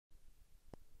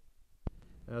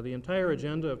The entire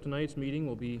agenda of tonight's meeting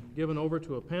will be given over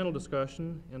to a panel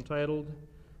discussion entitled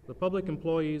 "The Public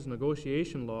Employees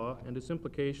Negotiation Law and Its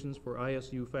Implications for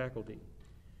ISU Faculty."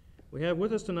 We have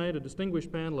with us tonight a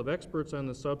distinguished panel of experts on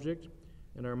the subject,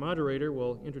 and our moderator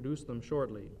will introduce them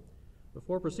shortly.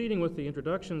 Before proceeding with the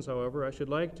introductions, however, I should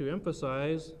like to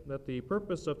emphasize that the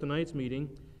purpose of tonight's meeting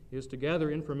is to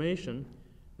gather information,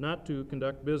 not to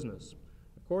conduct business.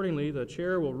 Accordingly, the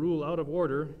chair will rule out of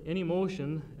order any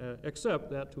motion except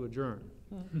that to adjourn.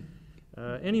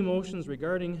 Any motions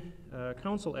regarding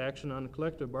council action on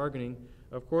collective bargaining,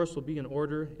 of course, will be in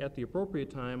order at the appropriate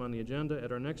time on the agenda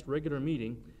at our next regular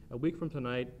meeting a week from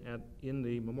tonight in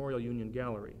the Memorial Union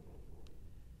Gallery.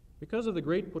 Because of the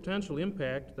great potential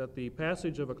impact that the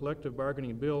passage of a collective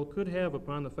bargaining bill could have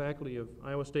upon the faculty of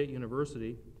Iowa State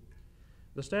University,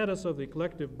 the status of the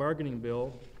collective bargaining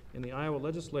bill in the Iowa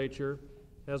legislature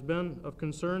has been of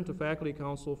concern to Faculty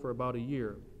Council for about a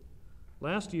year.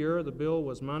 Last year, the bill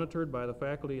was monitored by the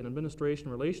Faculty and Administration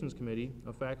Relations Committee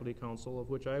of Faculty Council, of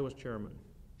which I was chairman.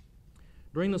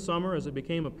 During the summer, as it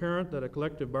became apparent that a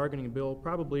collective bargaining bill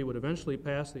probably would eventually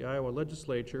pass the Iowa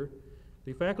legislature,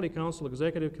 the Faculty Council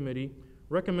Executive Committee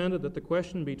recommended that the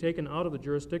question be taken out of the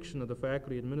jurisdiction of the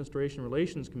Faculty Administration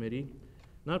Relations Committee,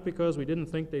 not because we didn't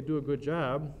think they'd do a good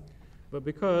job, but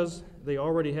because they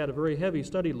already had a very heavy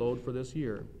study load for this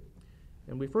year.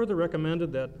 And we further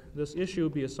recommended that this issue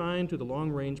be assigned to the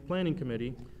Long Range Planning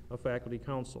Committee of Faculty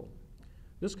Council.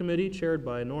 This committee, chaired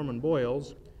by Norman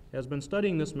Boyles, has been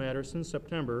studying this matter since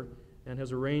September and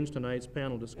has arranged tonight's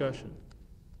panel discussion.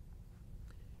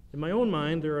 In my own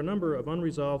mind, there are a number of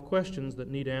unresolved questions that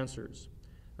need answers.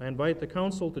 I invite the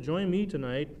council to join me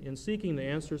tonight in seeking the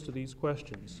answers to these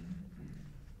questions.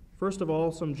 First of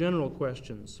all, some general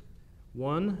questions.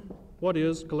 1, what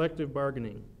is collective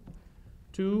bargaining?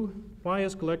 2, why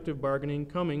is collective bargaining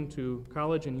coming to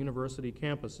college and university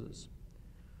campuses?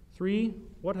 3,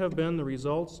 what have been the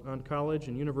results on college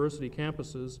and university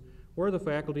campuses where the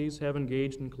faculties have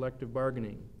engaged in collective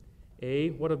bargaining?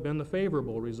 A, what have been the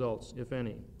favorable results, if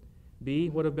any? B,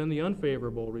 what have been the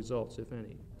unfavorable results, if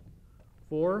any?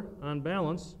 4, on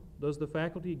balance, does the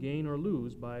faculty gain or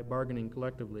lose by bargaining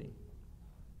collectively?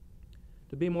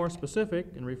 To be more specific,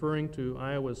 in referring to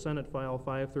Iowa's Senate File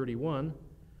 531,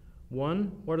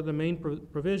 1, what are the main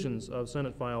provisions of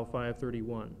Senate File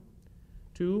 531?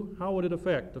 2, how would it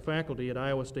affect the faculty at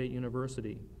Iowa State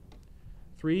University?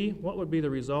 3, what would be the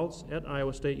results at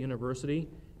Iowa State University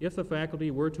if the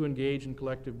faculty were to engage in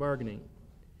collective bargaining?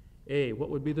 A, what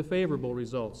would be the favorable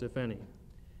results, if any?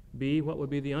 B, what would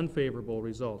be the unfavorable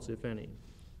results, if any?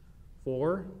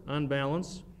 4, on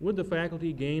balance, would the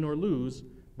faculty gain or lose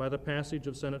by the passage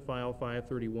of Senate File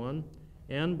 531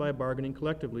 and by bargaining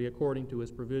collectively according to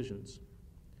its provisions?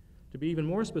 To be even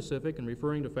more specific in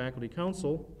referring to Faculty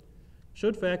Council,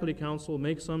 should Faculty Council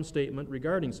make some statement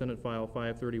regarding Senate File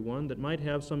 531 that might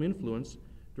have some influence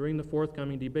during the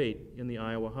forthcoming debate in the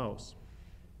Iowa House?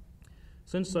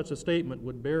 Since such a statement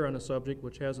would bear on a subject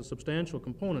which has a substantial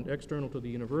component external to the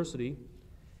university,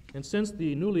 and since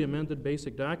the newly amended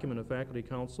basic document of Faculty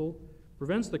Council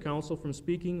prevents the council from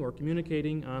speaking or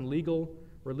communicating on legal,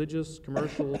 religious,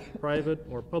 commercial, private,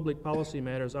 or public policy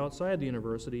matters outside the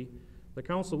university, the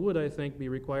council would, I think, be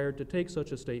required to take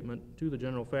such a statement to the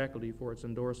general faculty for its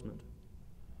endorsement.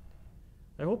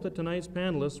 I hope that tonight's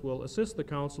panelists will assist the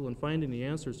council in finding the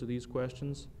answers to these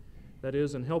questions, that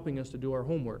is, in helping us to do our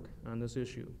homework on this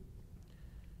issue.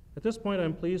 At this point,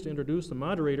 I'm pleased to introduce the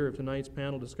moderator of tonight's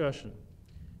panel discussion.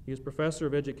 He is Professor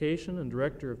of Education and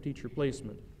Director of Teacher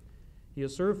Placement. He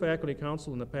has served Faculty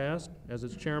Council in the past as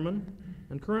its chairman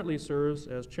and currently serves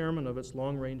as chairman of its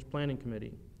Long Range Planning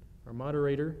Committee. Our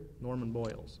moderator, Norman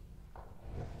Boyles.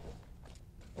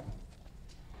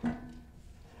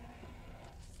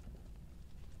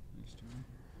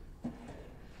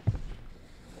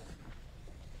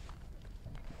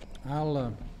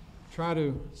 I'll try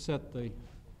to set the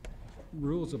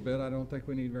rules a bit. I don't think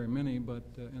we need very many, but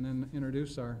and then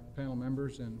introduce our panel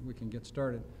members and we can get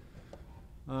started.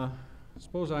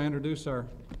 Suppose I introduce our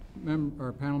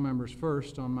panel members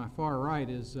first. On my far right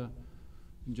is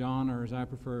John, or as I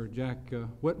prefer, Jack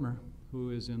Whitmer, who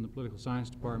is in the Political Science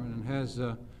Department and has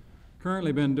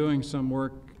currently been doing some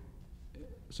work,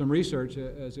 some research,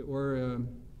 as it were,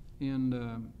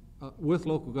 with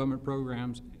local government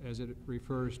programs as it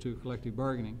refers to collective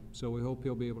bargaining. So we hope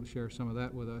he'll be able to share some of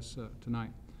that with us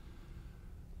tonight.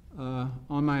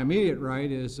 On my immediate right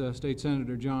is State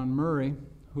Senator John Murray,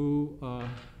 who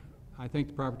I think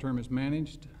the proper term is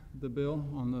managed the bill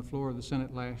on the floor of the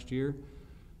Senate last year,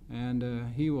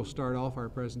 and he will start off our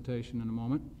presentation in a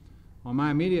moment. On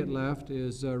my immediate left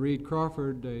is Reid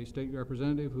Crawford, a state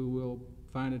representative who will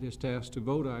find it his task to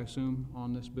vote, I assume,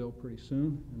 on this bill pretty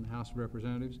soon in the House of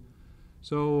Representatives.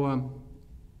 So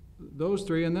those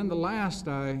three, and then the last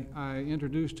I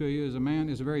introduced to you is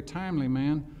a very timely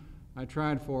man. I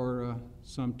tried for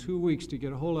some 2 weeks to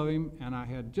get a hold of him, and I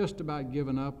had just about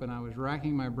given up, and I was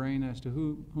racking my brain as to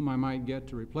whom I might get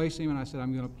to replace him, and I said,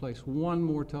 I'm going to place one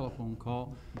more telephone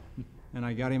call. And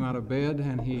I got him out of bed,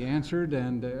 and he answered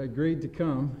and agreed to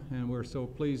come, and we're so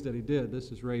pleased that he did.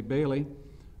 This is Reid Bailey,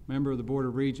 member of the Board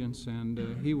of Regents, and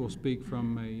he will speak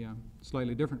from a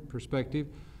slightly different perspective.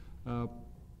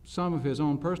 Some of his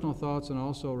own personal thoughts, and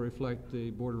also reflect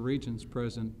the Board of Regents'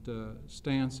 present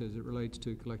stance as it relates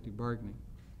to collective bargaining.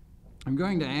 I'm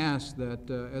going to ask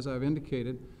that, as I've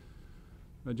indicated,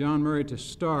 John Murray to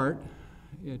start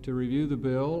to review the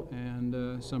bill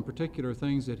and some particular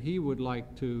things that he would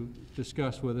like to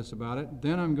discuss with us about it.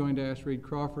 Then I'm going to ask Reid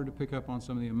Crawford to pick up on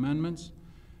some of the amendments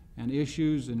and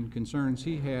issues and concerns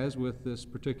he has with this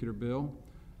particular bill.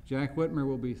 Jack Whitmer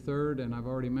will be third, and I've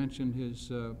already mentioned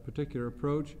his particular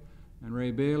approach, and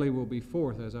Reid Bailey will be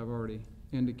fourth, as I've already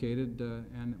indicated,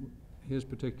 and his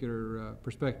particular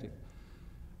perspective.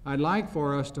 I'd like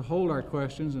for us to hold our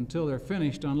questions until they're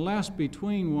finished, unless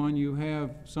between one you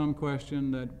have some question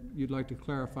that you'd like to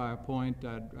clarify a point.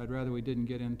 I'd rather we didn't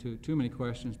get into too many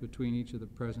questions between each of the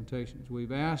presentations.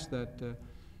 We've asked that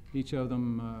each of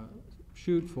them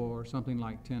shoot for something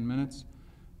like 10 minutes,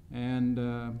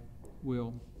 and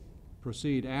we'll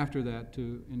proceed after that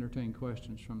to entertain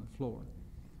questions from the floor.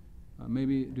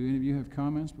 Maybe, do any of you have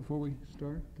comments before we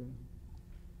start?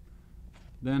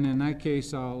 Then in that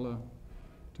case, I'll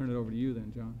turn it over to you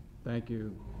then, John. Thank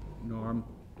you, Norm.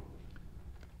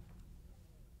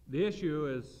 The issue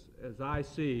is, as I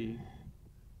see,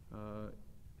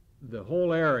 the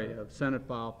whole area of Senate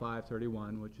File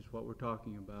 531, which is what we're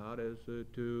talking about, is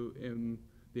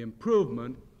the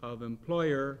improvement of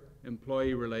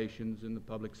employer-employee relations in the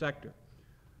public sector.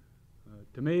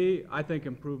 To me, I think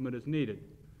improvement is needed.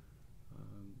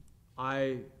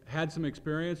 I had some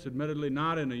experience, admittedly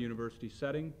not in a university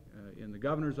setting, in the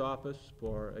governor's office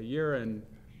for 1 year and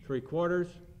 3/4.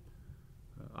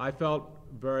 I felt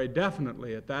very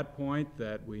definitely at that point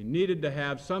that we needed to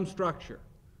have some structure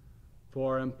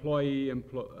for employer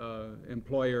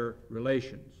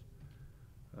relations.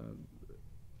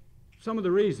 Some of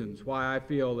the reasons why I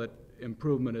feel that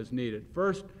improvement is needed.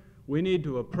 First, we need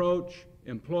to approach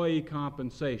employee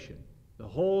compensation, the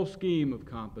whole scheme of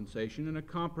compensation, in a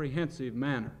comprehensive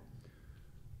manner.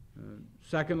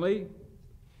 Secondly,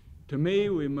 to me,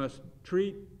 we must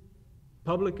treat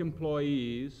public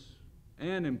employees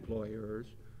and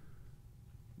employers,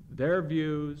 their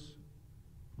views,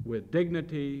 with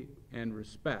dignity and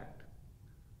respect.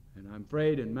 And I'm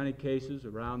afraid in many cases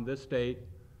around this state,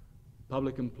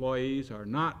 public employees are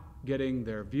not getting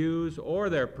their views or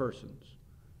their persons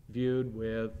viewed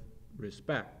with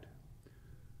respect.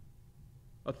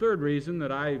 A third reason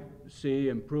that I see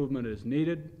improvement is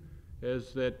needed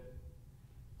is that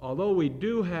although we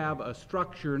do have a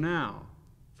structure now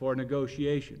for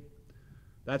negotiation,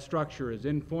 that structure is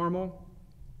informal,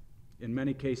 in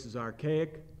many cases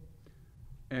archaic,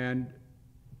 and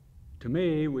to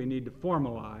me, we need to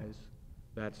formalize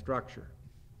that structure.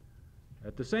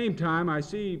 At the same time, I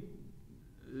see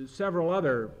several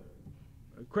other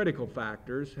critical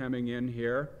factors hemming in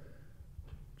here.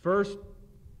 First,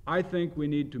 I think we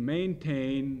need to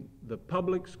maintain the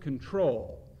public's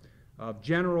control of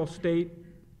general state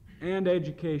and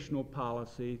educational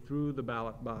policy through the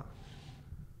ballot box.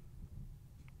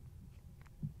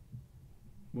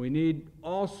 We need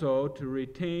also to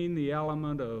retain the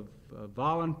element of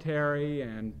voluntary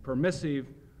and permissive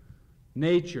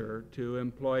nature to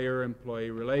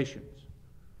employer-employee relations.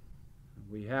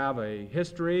 We have a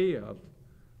history of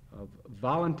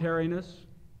voluntariness,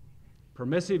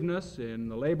 permissiveness in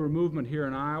the labor movement here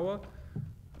in Iowa,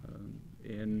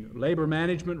 in labor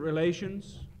management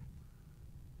relations.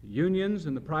 Unions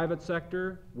in the private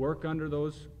sector work under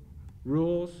those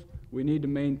rules. We need to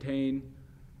maintain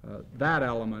that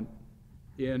element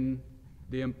in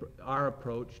our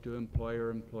approach to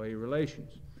employer-employee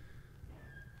relations.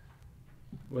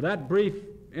 With that brief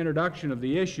introduction of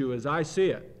the issue as I see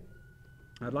it,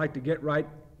 I'd like to get right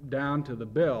down to the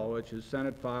bill, which is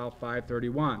Senate File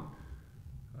 531.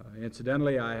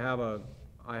 Incidentally, I have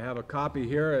a copy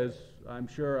here, as I'm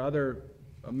sure other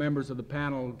members of the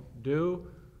panel do,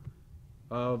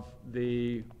 of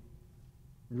the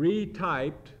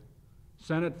retyped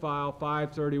Senate File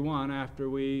 531 after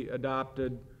we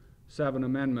adopted 7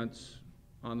 amendments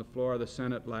on the floor of the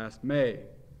Senate last May.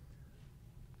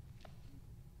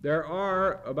 There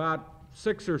are about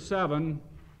 6 or 7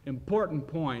 important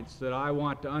points that I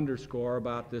want to underscore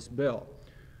about this bill.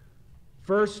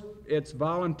 First, its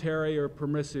voluntary or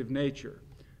permissive nature.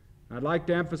 I'd like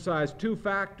to emphasize two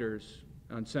factors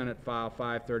on Senate File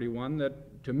 531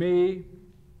 that, to me,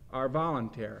 are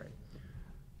voluntary.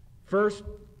 First,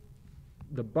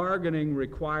 the bargaining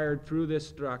required through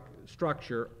this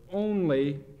structure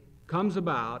only comes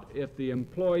about if the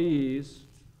employees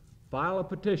file a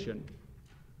petition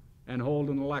and hold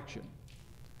an election.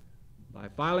 By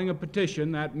filing a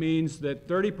petition, that means that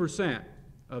 30%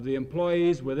 of the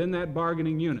employees within that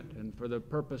bargaining unit, and for the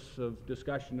purpose of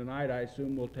discussion tonight, I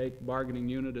assume we'll take bargaining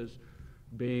unit as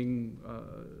being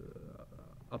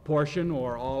a portion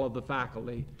or all of the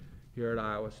faculty here at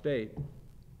Iowa State.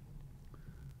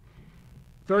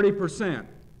 30%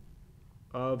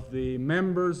 of the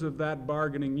members of that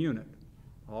bargaining unit,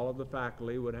 all of the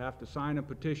faculty, would have to sign a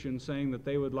petition saying that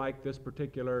they would like this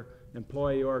particular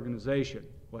employee organization,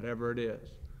 whatever it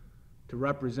is, to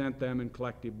represent them in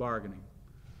collective bargaining.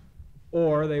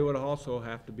 Or they would also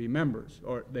have to be members,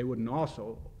 or they wouldn't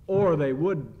also, or they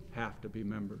would have to be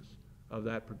members of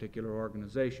that particular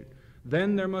organization.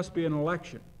 Then there must be an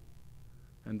election,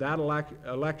 and that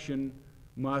election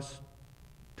must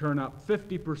turn up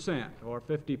 50% or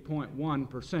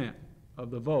 50.1% of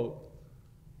the vote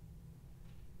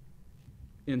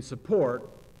in support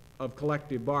of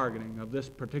collective bargaining of this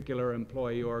particular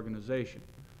employee organization.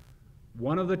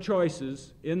 One of the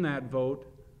choices in that vote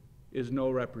is no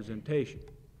representation.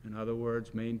 In other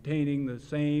words, maintaining the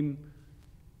same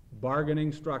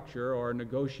bargaining structure or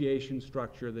negotiation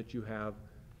structure that you have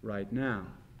right now.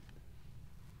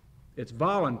 It's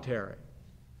voluntary.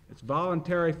 It's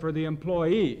voluntary for the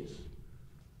employees.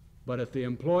 But if the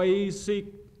employees seek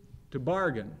to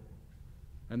bargain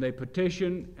and they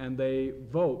petition and they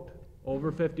vote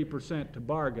over 50% to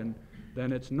bargain,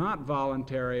 then it's not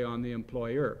voluntary on the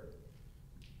employer.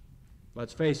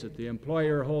 Let's face it, the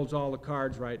employer holds all the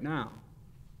cards right now.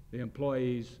 The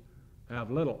employees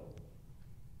have little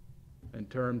in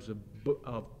terms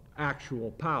of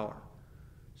actual power.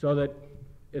 So that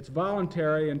it's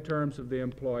voluntary in terms of the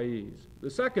employees. The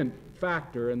second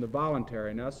factor in the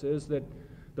voluntariness is that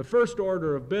the first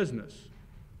order of business,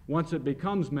 once it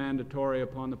becomes mandatory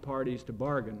upon the parties to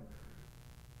bargain,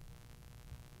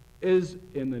 is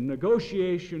in the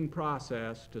negotiation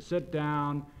process to sit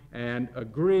down and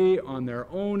agree on their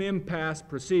own impasse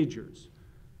procedures.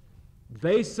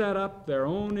 They set up their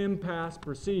own impasse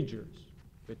procedures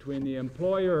between the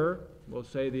employer, we'll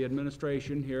say the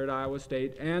administration here at Iowa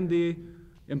State, and the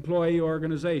employee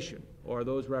organization, or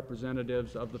those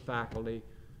representatives of the faculty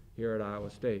here at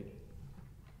Iowa State.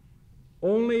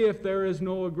 Only if there is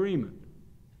no agreement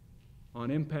on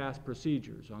impasse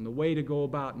procedures, on the way to go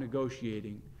about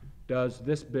negotiating, does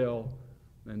this bill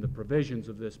and the provisions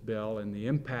of this bill in the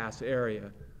impasse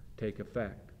area take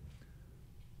effect.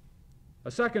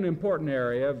 A second important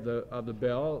area of the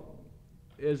bill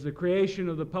is the creation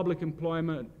of the Public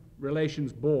Employment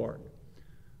Relations Board.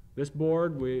 This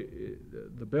board,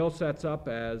 the bill sets up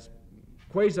as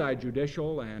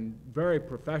quasi-judicial and very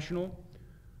professional.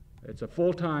 It's a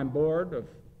full-time board of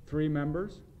 3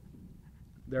 members.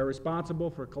 They're responsible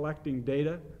for collecting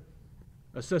data,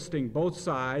 assisting both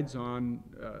sides on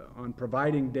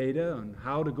providing data on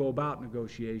how to go about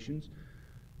negotiations.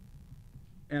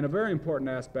 And a very important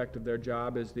aspect of their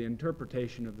job is the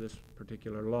interpretation of this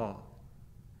particular law,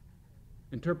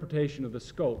 interpretation of the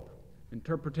scope,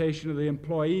 interpretation of the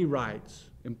employee rights,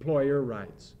 employer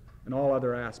rights, and all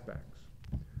other aspects.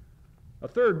 A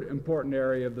third important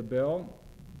area of the bill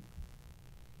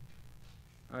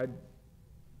I'd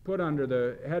put under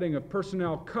the heading of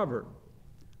personnel covered.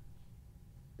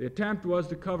 The attempt was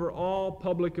to cover all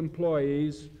public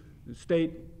employees,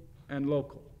 state and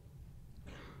local.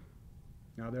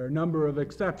 Now, there are a number of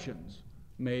exceptions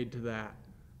made to that.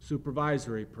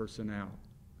 Supervisory personnel,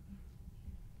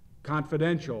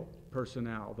 confidential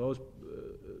personnel,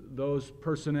 those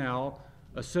personnel,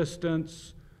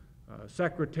 assistants,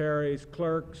 secretaries,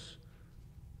 clerks,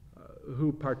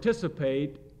 who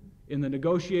participate in the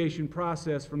negotiation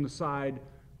process from the side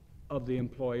of the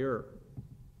employer.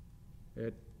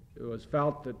 It was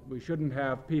felt that we shouldn't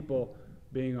have people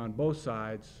being on both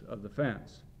sides of the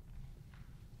fence.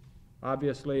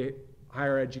 Obviously,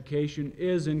 higher education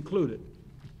is included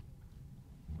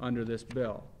under this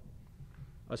bill.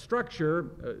 A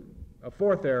structure, a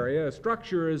fourth area, a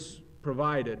structure is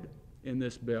provided in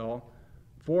this bill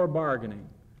for bargaining.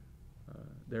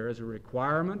 There is a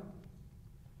requirement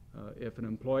if an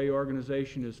employee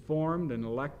organization is formed and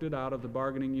elected out of the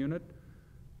bargaining unit,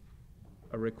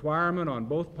 a requirement on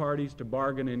both parties to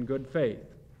bargain in good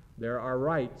faith. There are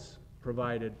rights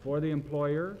provided for the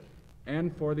employer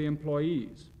and for the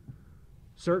employees.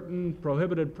 Certain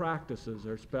prohibited practices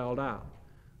are spelled out,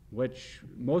 which,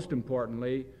 most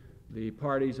importantly, the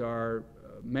parties are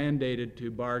mandated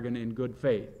to bargain in good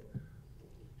faith.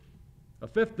 A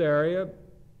fifth area,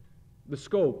 the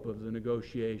scope of the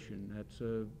negotiation. That's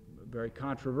a very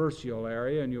controversial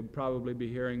area, and you'll probably be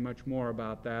hearing much more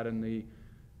about that in the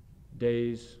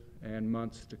days and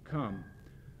months to come.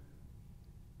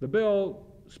 The bill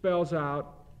spells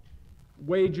out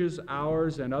wages,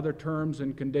 hours, and other terms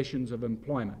and conditions of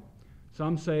employment.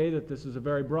 Some say that this is a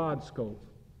very broad scope,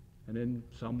 and in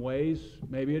some ways,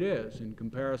 maybe it is, in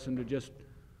comparison to just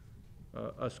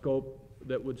a scope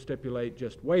that would stipulate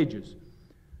just wages.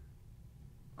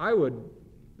 I would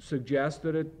suggest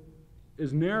that it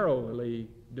is narrowly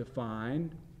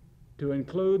defined to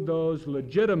include those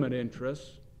legitimate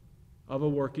interests of a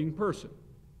working person,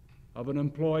 of an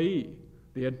employee.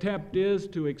 The attempt is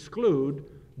to exclude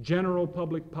general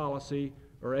public policy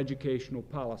or educational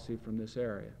policy from this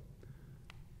area.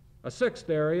 A sixth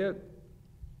area,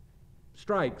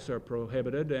 strikes are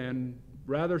prohibited and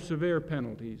rather severe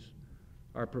penalties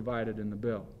are provided in the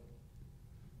bill.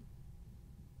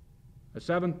 A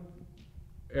seventh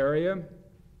area,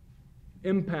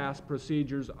 impasse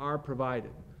procedures are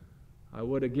provided. I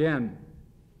would again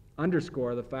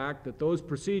underscore the fact that those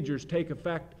procedures take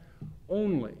effect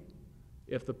only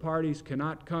if the parties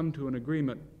cannot come to an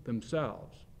agreement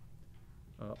themselves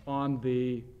on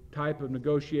the type of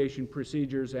negotiation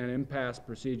procedures and impasse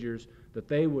procedures that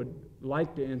they would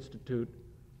like to institute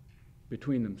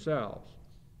between themselves.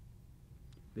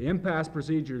 The impasse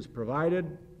procedure is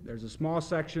provided. There's a small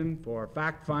section for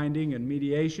fact-finding and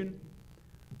mediation.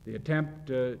 The attempt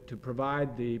to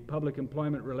provide the Public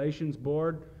Employment Relations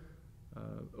Board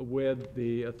with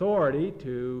the authority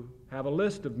to have a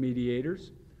list of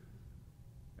mediators.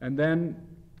 And then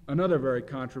another very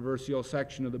controversial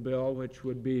section of the bill, which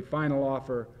would be final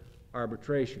offer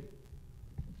arbitration.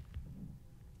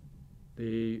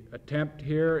 The attempt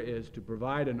here is to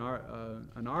provide an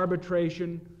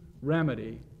arbitration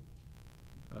remedy,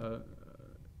 a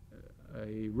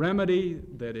remedy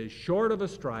that is short of a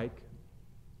strike,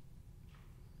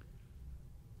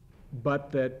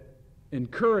 but that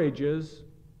encourages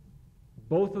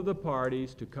both of the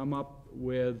parties to come up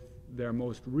with their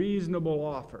most reasonable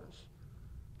offers.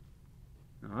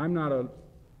 Now, I'm not a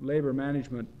labor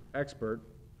management expert.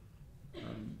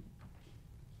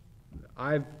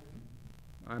 I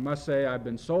must say I've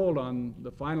been sold on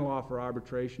the final offer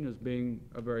arbitration as being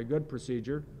a very good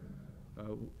procedure.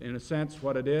 In a sense,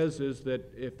 what it is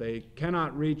that if they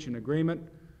cannot reach an agreement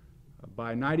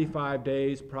by 95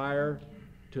 days prior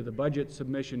to the budget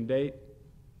submission date,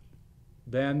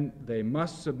 then they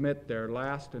must submit their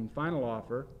last and final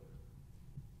offer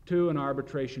to an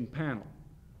arbitration panel.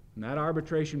 And that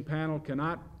arbitration panel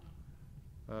cannot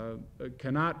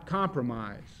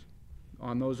compromise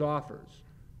on those offers.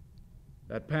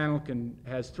 That panel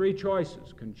has three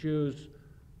choices, can choose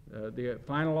the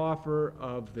final offer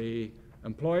of the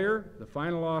employer, the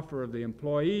final offer of the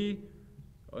employee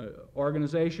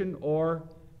organization, or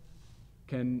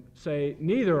can say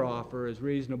neither offer is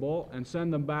reasonable and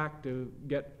send them back to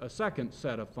get a second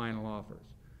set of final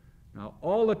offers. Now,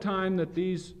 all the time that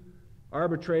these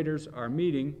arbitrators are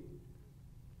meeting,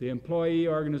 the employee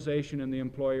organization and the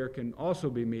employer can also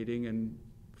be meeting in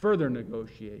further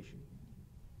negotiation,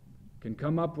 can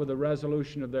come up with a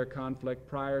resolution of their conflict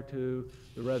prior to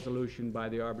the resolution by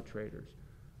the arbitrators.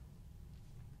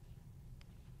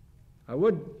 I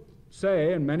would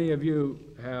say, and many of you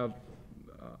have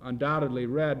undoubtedly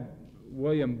read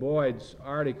William Boyd's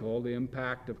article, The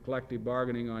Impact of Collective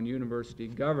Bargaining on University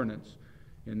Governance,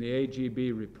 in the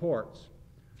AGB reports.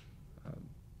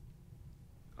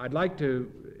 I'd like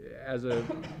to, as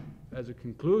a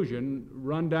conclusion,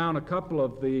 run down a couple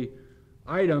of the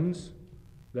items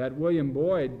that William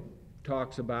Boyd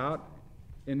talks about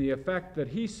in the effect that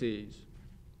he sees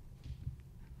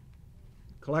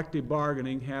collective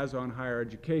bargaining has on higher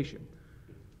education.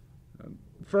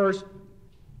 First,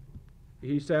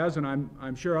 he says, and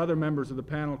I'm sure other members of the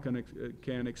panel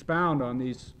can expound on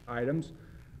these items,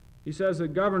 he says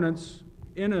that governance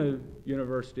in a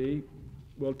university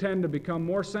will tend to become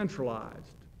more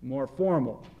centralized, more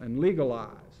formal and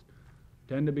legalized,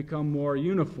 tend to become more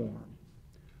uniform,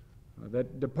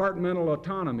 that departmental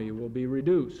autonomy will be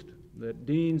reduced, that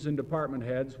deans and department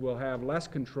heads will have less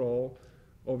control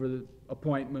over the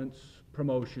appointments,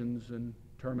 promotions, and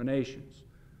terminations.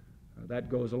 That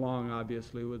goes along,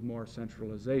 obviously, with more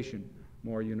centralization,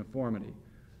 more uniformity.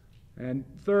 And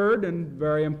third, and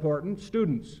very important,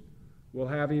 students will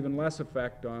have even less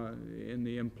effect in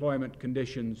the employment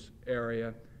conditions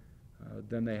area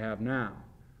than they have now.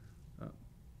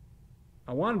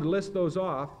 I wanted to list those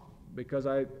off because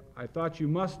I thought you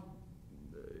must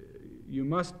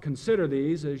consider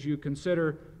these as you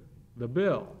consider the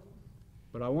bill.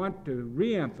 But I want to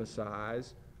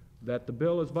re-emphasize that the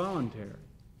bill is voluntary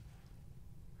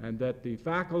and that the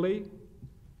faculty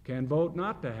can vote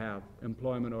not to have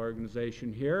employment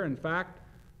organization here. In fact,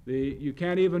 you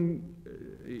can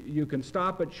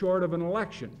stop it short of an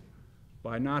election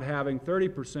by not having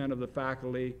 30% of the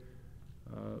faculty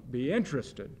be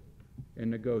interested in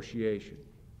negotiation.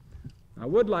 I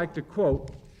would like to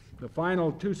quote the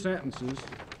final two sentences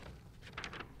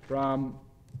from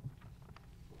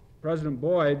President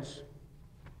Boyd's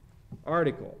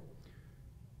article.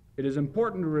 It is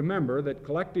important to remember that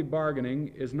collective bargaining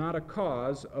is not a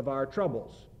cause of our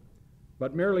troubles,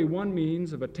 but merely one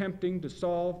means of attempting to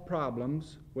solve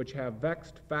problems which have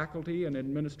vexed faculty and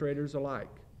administrators alike.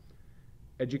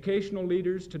 Educational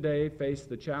leaders today face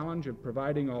the challenge of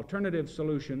providing alternative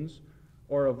solutions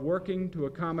or of working to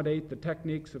accommodate the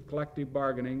techniques of collective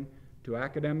bargaining to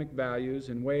academic values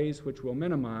in ways which will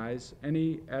minimize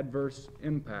any adverse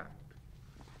impact.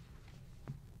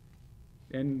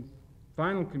 In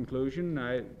final conclusion,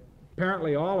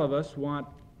 apparently all of us want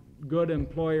good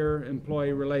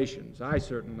employer-employee relations. I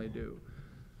certainly do.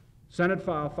 Senate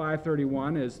File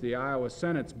 531 is the Iowa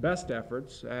Senate's best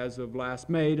efforts as of last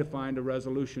May to find a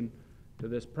resolution to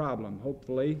this problem.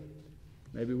 Hopefully,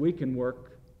 maybe we can work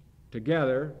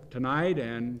together tonight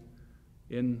and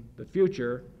in the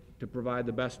future to provide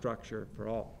the best structure for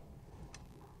all.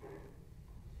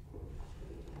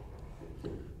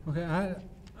 Okay,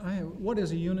 what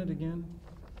is a unit again?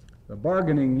 The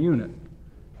bargaining unit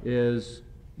is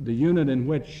the unit in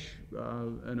which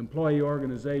an employee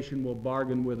organization will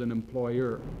bargain with an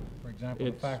employer. For example,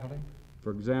 the faculty?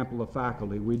 For example, the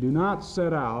faculty. We do not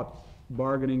set out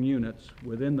bargaining units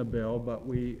within the bill, but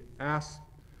we ask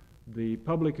the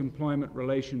Public Employment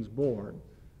Relations Board,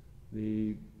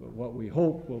 what we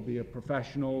hope will be a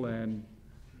professional and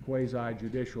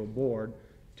quasi-judicial board,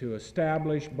 to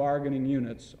establish bargaining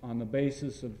units on the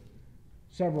basis of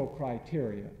several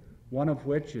criteria, one of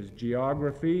which is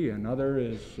geography, another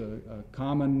is a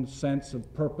common sense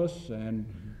of purpose, and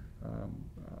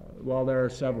well, there are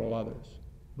several others.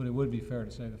 But it would be fair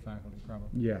to say the faculty, probably.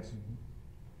 Yes.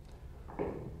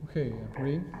 Mm-hmm. Okay,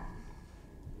 Reid?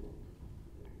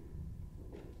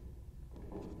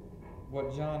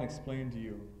 What John explained to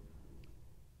you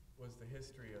was the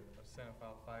history of Senate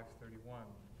File 531.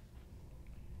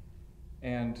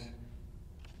 And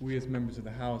we as members of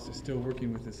the House are still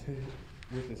working with this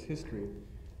history.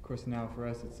 Of course, now for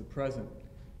us it's the present.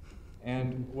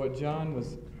 And what John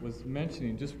was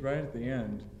mentioning just right at the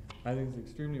end, I think is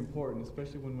extremely important,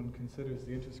 especially when one considers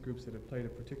the interest groups that have played a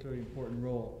particularly important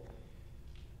role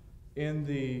in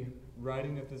the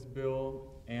writing of this bill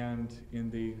and in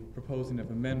the proposing of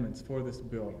amendments for this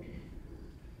bill.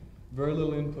 Very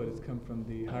little input has come from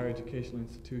the higher educational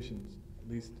institutions, at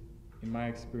least in my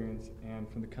experience and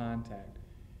from the contact.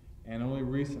 And only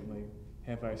recently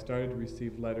have I started to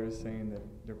receive letters saying that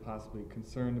they're possibly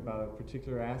concerned about a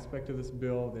particular aspect of this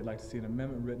bill, they'd like to see an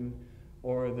amendment written,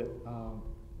 or that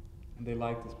they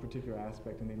like this particular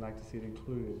aspect and they'd like to see it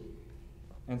included.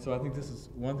 And so I think this is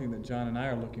one thing that John and I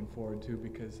are looking forward to,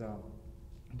 because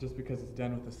just because it's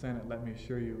done with the Senate, let me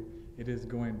assure you, it is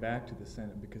going back to the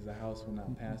Senate, because the House will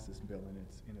not pass this bill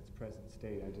in its present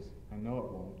state. I know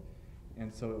it won't.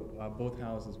 And so both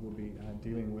houses will be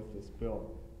dealing with this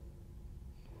bill.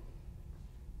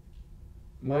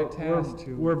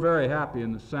 We're very happy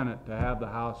in the Senate to have the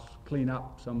House clean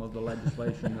up some of the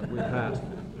legislation that we passed.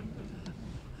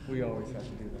 We always have to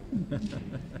do that.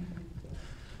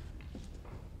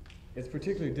 It's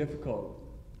particularly difficult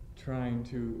trying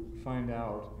to find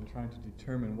out and trying to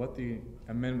determine what the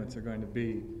amendments are going to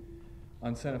be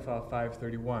on Senate File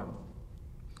 531.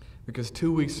 Because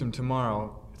 2 weeks from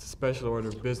tomorrow, it's a special order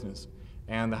of business,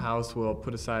 and the House will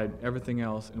put aside everything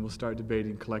else and will start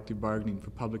debating collective bargaining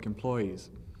for public employees.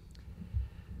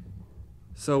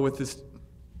 So with this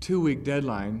 2-week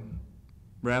deadline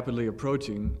rapidly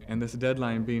approaching, and this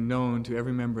deadline being known to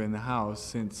every member in the House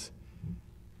since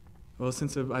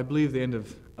I believe the end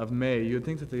of May, you would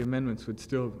think that the amendments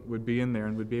would be in there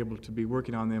and would be able to be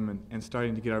working on them and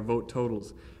starting to get our vote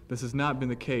totals. This has not been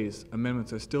the case.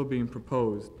 Amendments are still being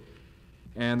proposed,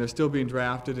 and they're still being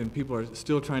drafted, and people are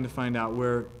still trying to find out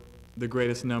where the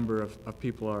greatest number of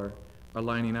people are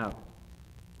lining up.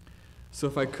 So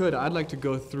if I could, I'd like to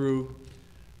go through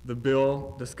the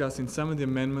bill, discussing some of the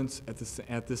amendments.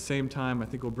 At the same time, I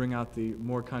think we'll bring out the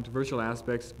more controversial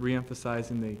aspects,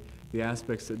 re-emphasizing the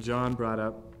aspects that John brought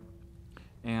up,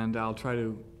 and I'll try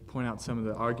to point out some of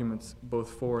the arguments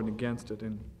both for and against it,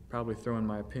 and probably throw in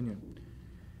my opinion.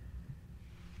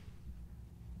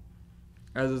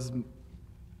 as is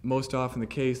most often the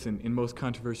case in most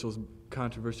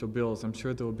controversial bills, I'm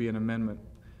sure there will be an amendment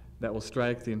that will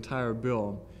strike the entire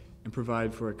bill and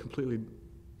provide for a completely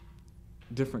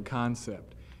different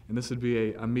concept. And this would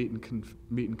be a meet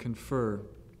and confer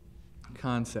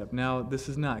concept. Now, this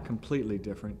is not completely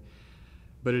different,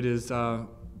 but it is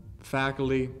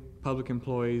faculty, public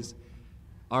employees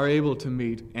are able to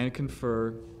meet and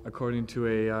confer according to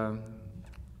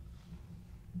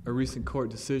a recent court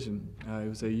decision. It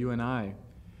was a UNI,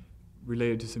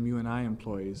 related to some UNI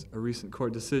employees, a recent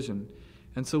court decision.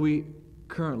 And so we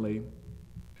currently,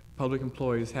 public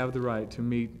employees have the right to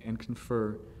meet and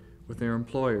confer with their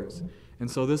employers. And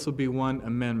so this will be one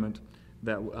amendment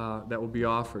that will be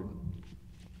offered.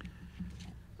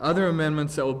 Other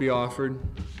amendments that will be offered,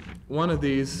 one of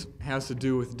these has to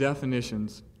do with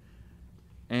definitions,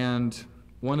 and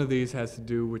one of these has to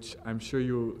do, which I'm sure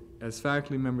you, as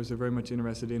faculty members, are very much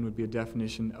interested in, would be a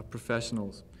definition of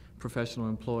professionals, professional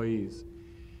employees.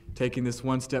 Taking this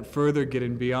one step further,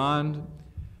 getting beyond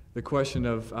the question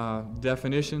of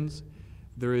definitions,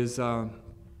 there is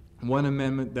one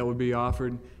amendment that would be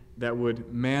offered that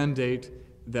would mandate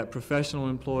that professional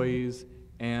employees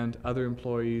and other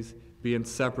employees be in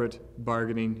separate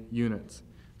bargaining units.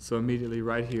 So immediately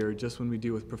right here, just when we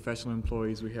deal with professional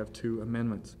employees, we have two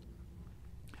amendments.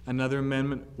 Another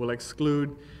amendment will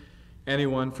exclude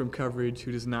anyone from coverage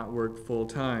who does not work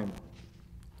full-time.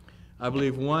 I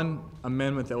believe one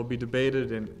amendment that will be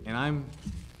debated, and I'm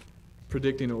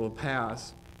predicting it will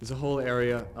pass, is the whole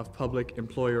area of public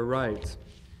employer rights.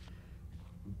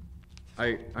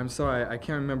 I'm sorry, I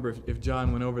can't remember if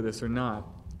John went over this or not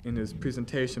in his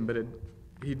presentation, but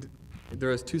there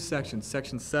is two sections,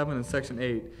 Section 7 and Section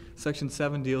 8. Section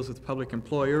 7 deals with public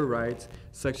employer rights.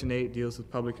 Section 8 deals with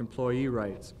public employee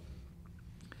rights.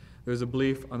 There's a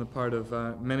belief on the part of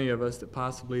many of us that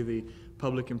possibly the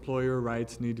public employer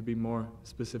rights need to be more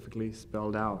specifically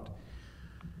spelled out.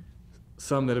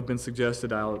 Some that have been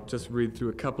suggested, I'll just read through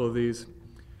a couple of these.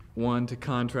 One, to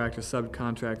contract or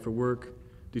subcontract for work,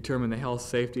 determine the health,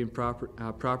 safety, and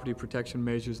property protection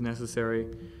measures necessary,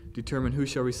 determine who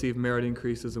shall receive merit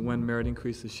increases and when merit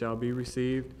increases shall be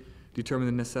received, determine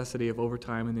the necessity of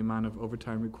overtime and the amount of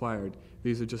overtime required.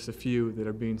 These are just a few that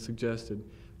are being suggested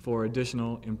for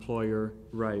additional employer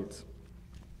rights.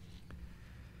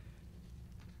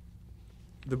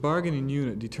 The bargaining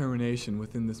unit determination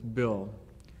within this bill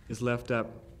is left up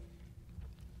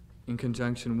in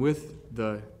conjunction with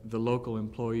the local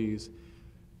employees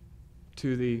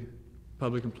to the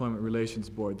Public Employment Relations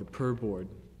Board, the PER Board.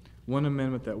 One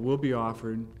amendment that will be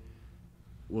offered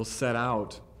will set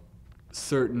out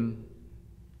certain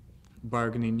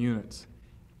bargaining units.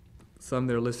 Some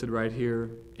that are listed right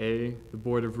here: A, the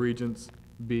Board of Regents;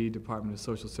 B, Department of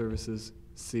Social Services;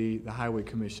 C, the Highway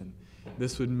Commission.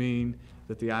 This would mean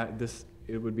that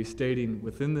it would be stating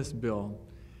within this bill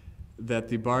that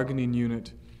the bargaining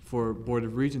unit for Board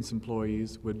of Regents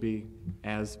employees would be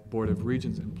as Board of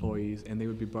Regents employees, and they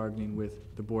would be bargaining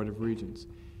with the Board of Regents.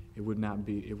 It would not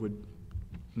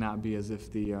be as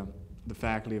if the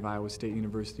faculty of Iowa State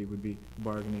University would be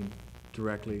bargaining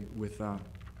directly with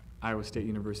Iowa State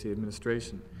University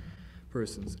administration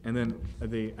persons. And then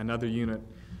another unit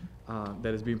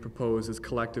that is being proposed is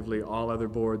collectively all other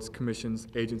boards, commissions,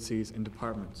 agencies, and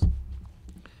departments.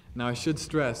 Now, I should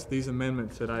stress these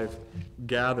amendments that I've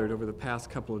gathered over the past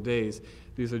couple of days,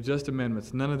 these are just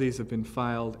amendments. None of these have been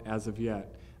filed as of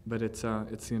yet, but it's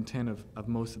the intent of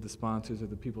most of the sponsors or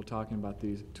the people talking about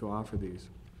these to offer these.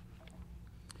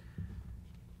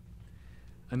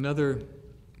 Another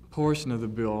portion of the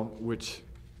bill which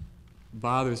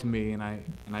bothers me, and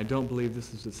I don't believe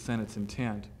this is the Senate's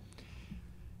intent,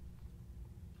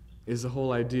 is the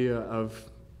whole idea of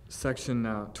Section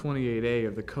 28A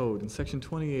of the Code. And Section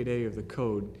 28A of the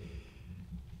Code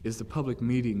is the public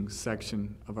meetings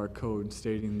section of our code,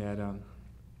 stating that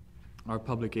our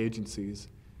public agencies,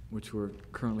 which we're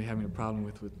currently having a problem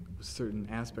with certain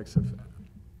aspects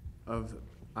of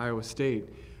Iowa State,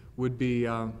 would be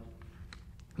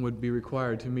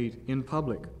required to meet in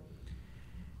public.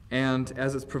 And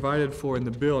as it's provided for in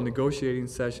the bill, negotiating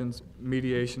sessions,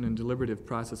 mediation, and deliberative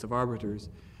process of arbitrators,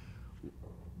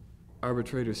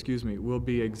 will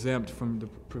be exempt from the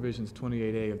provisions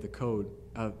 28A of the code,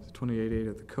 28A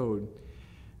of the code.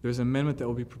 There's an amendment that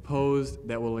will be proposed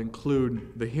that will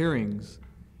include the hearings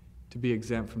to be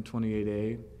exempt from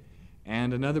 28A,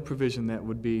 and another provision that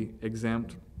would be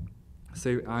exempt.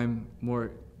 Say, I'm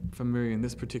more familiar in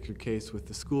this particular case with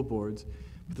the school boards,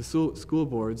 but the school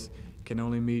boards can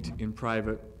only meet in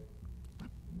private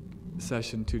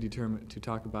session to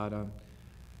talk about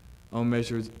all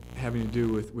measures having to do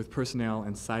with personnel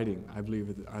and citing, I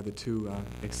believe, are the two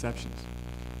exceptions.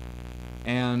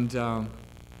 And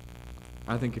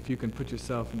I think if you can put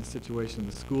yourself in the situation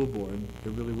of the school board,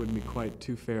 it really wouldn't be quite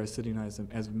too fair sitting as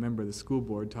a member of the school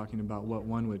board talking about what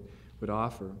one would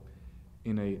offer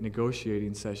in a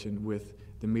negotiating session with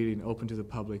the meeting open to the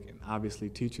public and obviously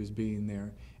teachers being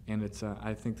there. And it's,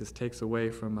 I think this takes away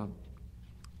from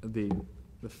the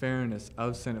fairness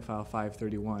of Senate File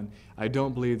 531. I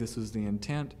don't believe this was the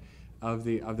intent of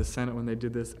the Senate when they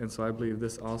did this, and so I believe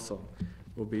this also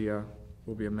will be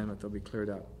amendment that will be cleared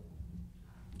up.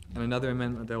 And another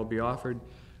amendment that will be offered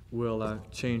will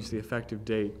change the effective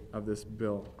date of this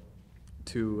bill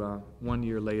to 1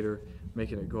 year later,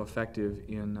 making it go effective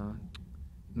in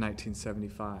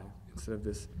 1975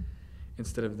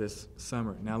 instead of this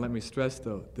summer. Now let me stress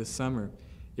though, this summer,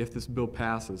 if this bill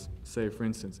passes, say for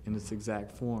instance, in its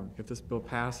exact form, if this bill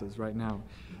passes right now,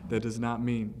 that does not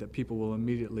mean that people will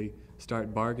immediately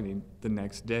start bargaining the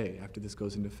next day after this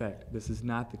goes into effect. This is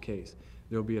not the case.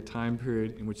 There will be a time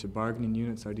period in which the bargaining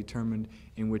units are determined,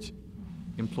 in which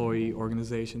employee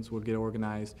organizations will get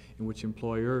organized, in which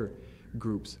employer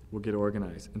groups will get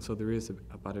organized. And so there is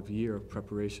about a year of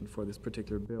preparation for this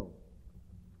particular bill.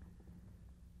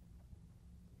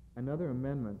 Another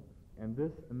amendment, and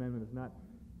this amendment is not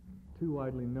too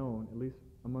widely known, at least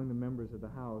among the members of the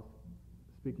House,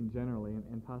 speaking generally,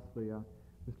 and possibly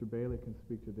Mr. Bailey can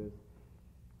speak to this,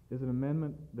 is an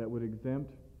amendment that would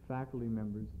exempt faculty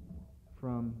members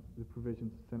from the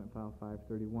provisions of Senate File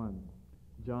 531.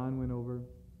 John went over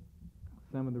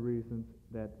some of the reasons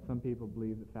that some people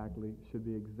believe that faculty should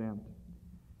be exempt.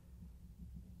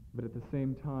 But at the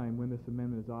same time, when this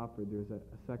amendment is offered, there's a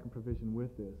second provision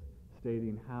with this,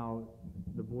 stating how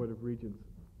the Board of Regents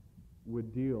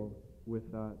would deal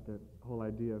with the whole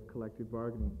idea of collective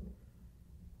bargaining,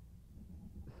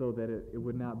 so that it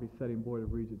would not be setting Board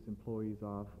of Regents employees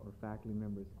off or faculty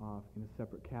members off in a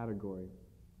separate category.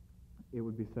 It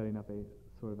would be setting up a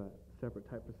sort of a separate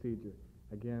type procedure.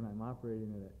 Again, I'm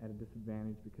operating at a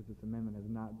disadvantage because this amendment has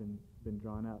not been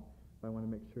drawn up, but I want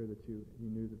to make sure that you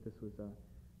knew that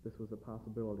this was a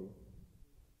possibility.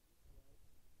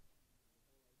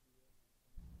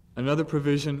 Another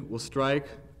provision will strike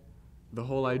the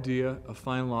whole idea of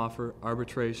final offer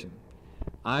arbitration.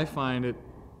 I find it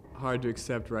hard to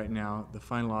accept right now the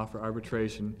final offer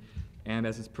arbitration, and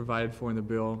as it's provided for in the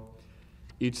bill,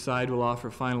 each side will offer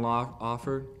final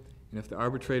offer, and if the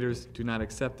arbitrators do not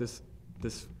accept this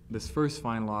first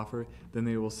final offer, then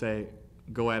they will say,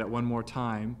 go at it one more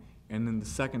time, and then the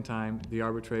second time, the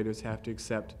arbitrators have to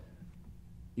accept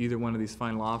either one of these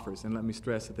final offers. And let me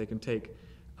stress that they can take,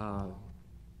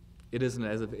 it isn't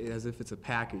as if it's a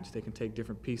package. They can take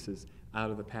different pieces out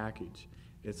of the package.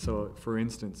 It's so, for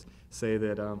instance, say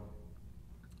that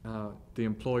the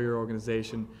employer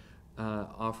organization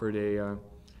offered a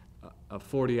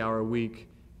 40-hour week,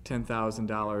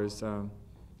 $10,000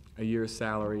 a year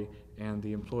salary, and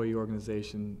the employee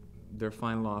organization, their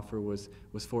final offer was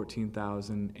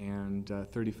 14,000 and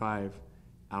 35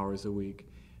 hours a week.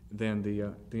 Then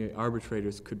the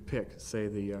arbitrators could pick, say,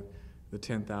 the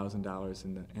 $10,000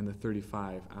 and the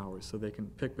 35 hours, so they can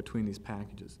pick between these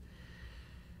packages.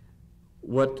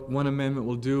 What one amendment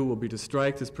will do will be to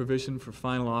strike this provision for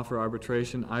final offer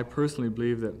arbitration. I personally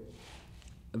believe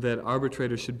that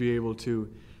arbitrators should be able to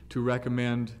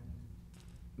recommend,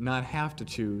 not have to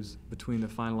choose between the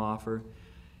final offer,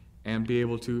 and be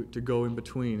able to go in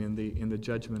between in the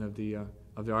judgment of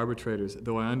the arbitrators.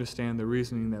 Though I understand the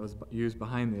reasoning that was used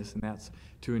behind this, and that's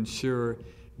to ensure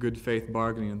good faith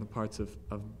bargaining on the parts of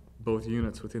both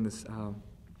units within this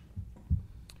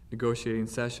negotiating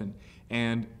session,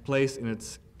 and place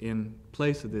in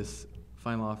place of this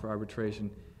final offer arbitration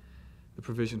the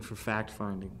provision for fact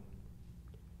finding.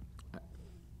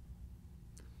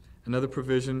 Another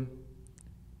provision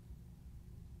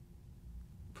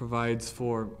provides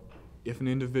for, if an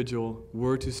individual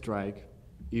were to strike,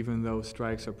 even though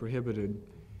strikes are prohibited,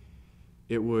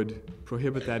 it would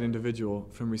prohibit that individual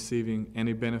from receiving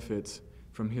any benefits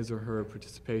from his or her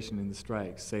participation in the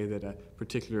strike. Say that a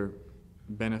particular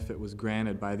benefit was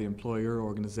granted by the employer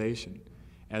organization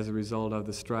as a result of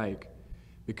the strike.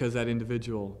 Because that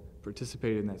individual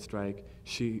participated in that strike,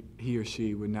 he or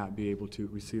she would not be able to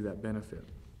receive that benefit.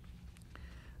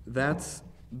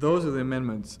 Those are the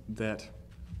amendments that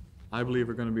I believe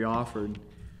are going to be offered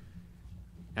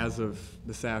as of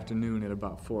this afternoon at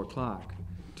about 4 o'clock.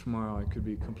 Tomorrow I could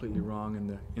be completely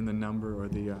wrong in the number or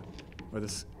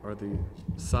the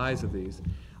size of these.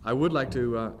 I would like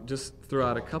to just throw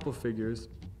out a couple figures,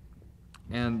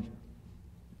 and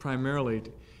primarily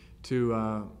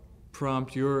to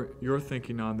prompt your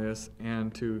thinking on this,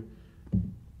 and to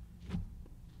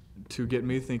to get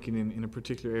me thinking in a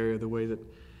particular area the way that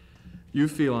you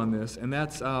feel on this, and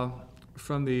that's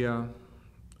from the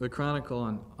Chronicle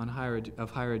on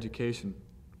higher education,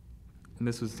 and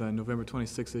this was November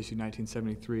 26th issue,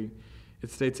 1973. It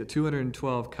states that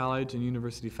 212 college and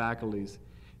university faculties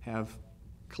have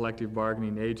collective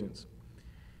bargaining agents,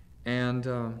 and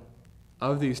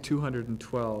of these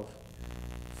 212,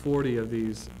 40 of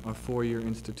these are four-year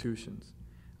institutions.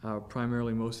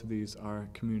 Primarily, most of these are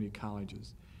community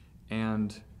colleges,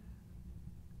 and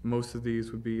most of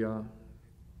these would be in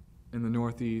the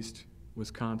Northeast,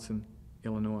 Wisconsin,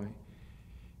 Illinois.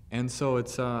 And so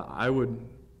it's, I would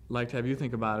like to have you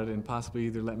think about it and possibly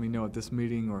either let me know at this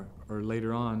meeting or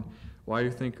later on why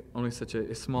you think only such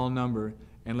a small number,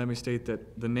 and let me state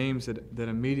that the names that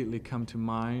immediately come to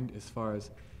mind as far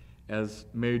as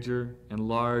major and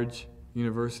large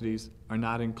universities are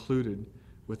not included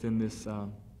within this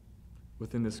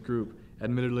group.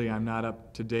 Admittedly, I'm not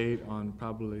up to date on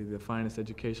probably the finest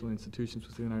educational institutions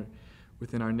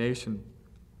within our nation,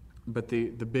 but the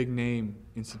big name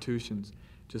institutions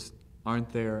just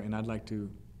aren't there, and I'd like to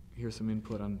hear some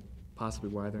input on possibly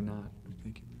why they're not.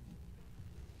 Thank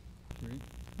you. Great.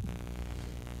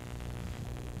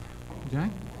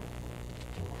 Jack?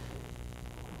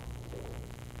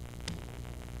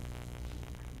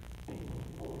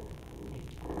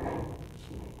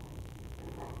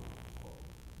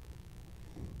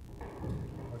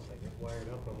 Once I get wired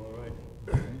up, I'm all right.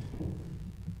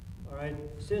 All right,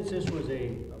 since this was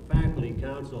a faculty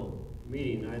council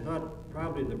meeting, I thought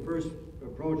probably the first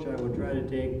approach I would try to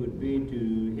take would be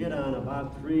to hit on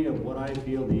about three of what I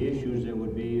feel the issues that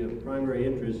would be of primary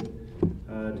interest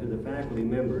to the faculty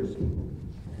members,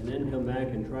 and then come back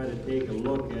and try to take a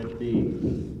look at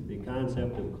the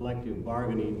concept of collective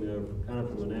bargaining kind of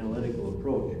from an analytical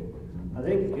approach. I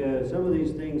think some of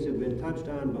these things have been touched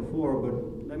on before,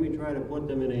 but let me try to put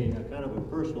them in a kind of a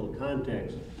personal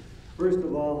context. First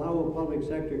of all, how a public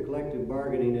sector collective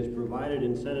bargaining is provided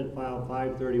in Senate File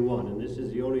 531, and this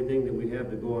is the only thing that we have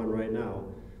to go on right now,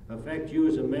 affect you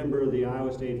as a member of the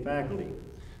Iowa State faculty.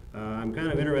 I'm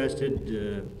kind of interested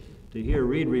to hear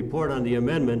Reid report on the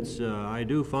amendments. I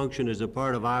do function as a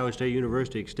part of Iowa State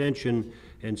University Extension,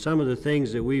 and some of the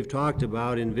things that we've talked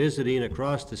about in visiting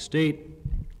across the state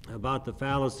about the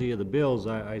fallacy of the bills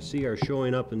I see are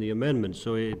showing up in the amendments,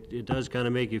 so it does kind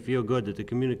of make you feel good that the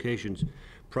communications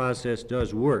process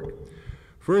does work.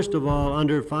 First of all,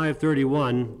 under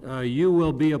 531, you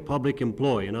will be a public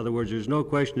employee. In other words, there's no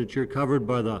question that you're covered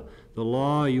by the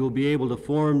law. You will be able to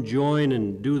form, join,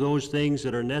 and do those things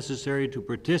that are necessary to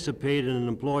participate in an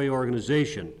employee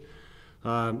organization.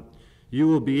 You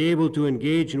will be able to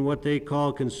engage in what they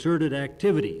call concerted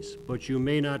activities, but you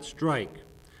may not strike.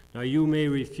 Now, you may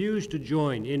refuse to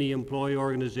join any employee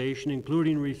organization,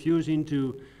 including refusing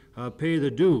to pay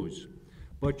the dues,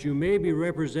 but you may be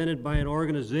represented by an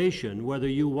organization, whether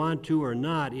you want to or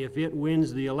not, if it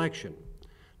wins the election.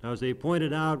 Now, as they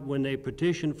pointed out, when they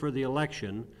petition for the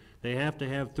election, they have to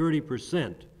have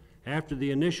 30%. After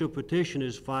the initial petition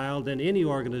is filed, then any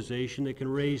organization that can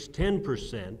raise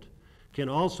 10% can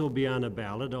also be on the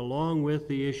ballot, along with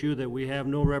the issue that we have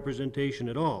no representation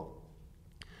at all.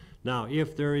 Now,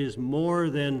 if there is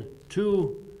more than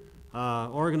two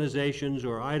organizations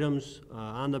or items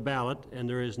on the ballot, and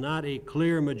there is not a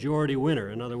clear majority winner,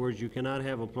 in other words, you cannot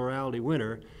have a plurality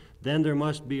winner, then there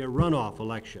must be a runoff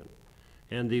election.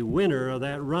 And the winner of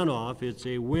that runoff, it's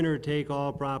a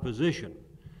winner-take-all proposition.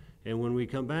 And when we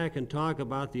come back and talk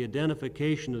about the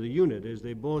identification of the unit, as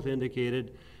they both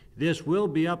indicated, this will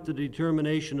be up to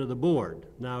determination of the board.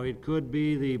 Now, it could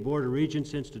be the Board of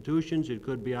Regents institutions, it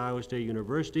could be Iowa State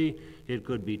University, it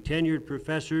could be tenured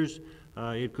professors,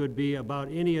 it could be about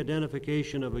any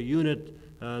identification of a unit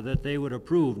that they would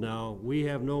approve. Now, we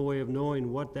have no way of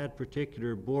knowing what that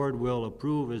particular board will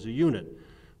approve as a unit.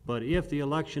 But if the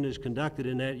election is conducted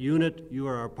in that unit, you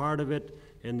are a part of it,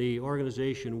 and the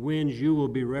organization wins, you will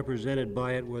be represented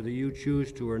by it whether you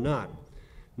choose to or not.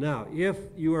 Now, if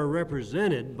you are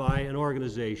represented by an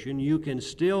organization, you can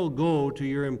still go to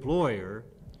your employer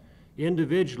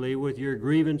individually with your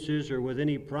grievances or with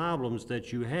any problems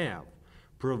that you have,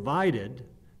 provided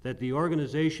that the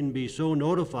organization be so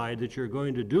notified that you're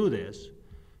going to do this,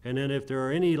 and then if there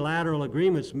are any lateral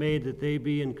agreements made, that they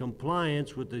be in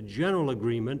compliance with the general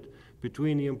agreement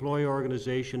between the employee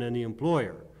organization and the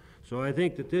employer. So I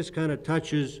think that this kind of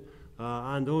touches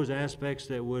on those aspects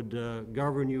that would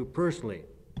govern you personally.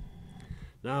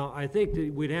 Now, I think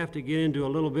that we'd have to get into a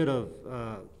little bit of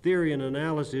theory and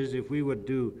analysis if we would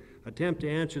attempt to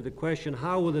answer the question,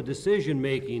 how will the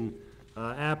decision-making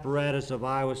apparatus of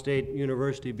Iowa State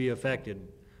University be affected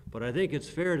But I think it's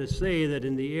fair to say that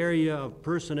in the area of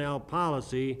personnel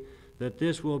policy, that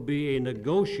this will be a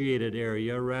negotiated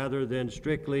area rather than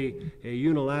strictly a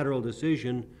unilateral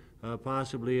decision,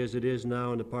 possibly as it is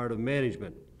now on the part of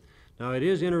management. Now, it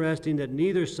is interesting that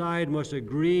neither side must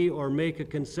agree or make a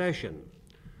concession.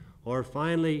 Or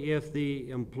finally, if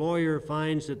the employer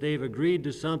finds that they've agreed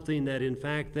to something that in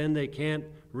fact then they can't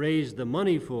raise the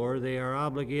money for, they are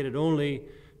obligated only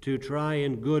to try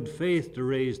in good faith to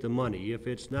raise the money. If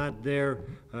it's not there,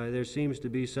 there seems to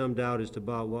be some doubt as to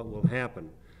about what will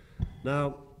happen.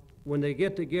 Now, when they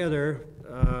get together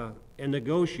and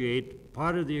negotiate,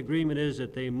 part of the agreement is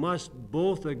that they must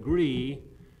both agree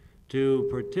to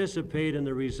participate in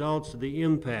the results of the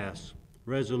impasse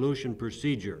resolution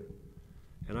procedure.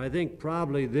 And I think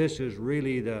probably this is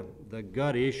really the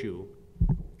gut issue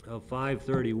of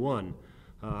 531.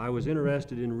 I was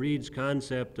interested in Reid's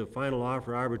concept of final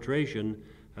offer arbitration,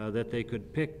 that they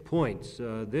could pick points.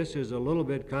 This is a little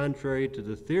bit contrary to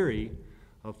the theory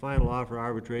of final offer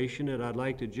arbitration, and I'd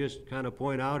like to just kind of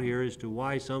point out here as to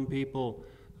why some people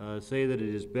say that it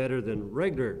is better than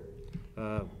regular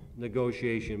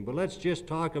negotiation. But let's just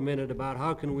talk a minute about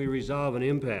how can we resolve an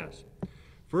impasse.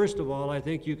 First of all, I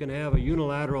think you can have a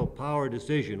unilateral power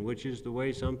decision, which is the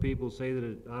way some people say that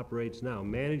it operates now.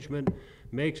 Management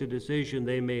makes a decision.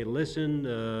 They may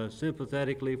listen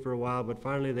sympathetically for a while, but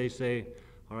finally they say,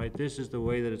 all right, this is the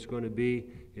way that it's going to be.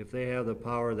 If they have the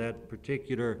power, that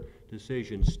particular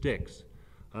decision sticks.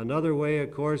 Another way,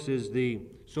 of course, is the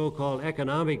so-called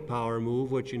economic power move,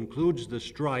 which includes the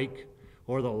strike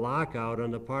or the lockout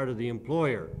on the part of the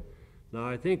employer. Now,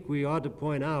 I think we ought to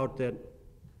point out that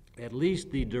at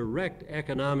least the direct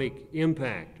economic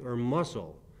impact or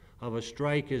muscle of a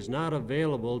strike is not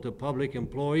available to public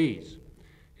employees.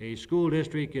 A school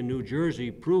district in New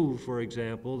Jersey proved, for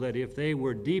example, that if they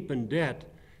were deep in debt,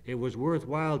 it was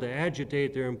worthwhile to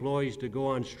agitate their employees to go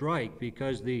on strike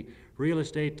because the real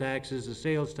estate taxes, the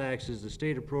sales taxes, the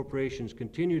state appropriations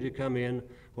continued to come in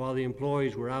while the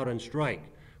employees were out on strike.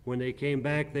 When they came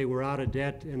back, they were out of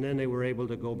debt, and then they were able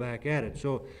to go back at it.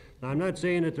 So I'm not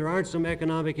saying that there aren't some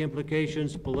economic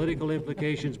implications, political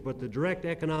implications, but the direct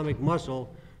economic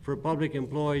muscle for public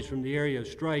employees from the area of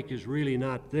strike is really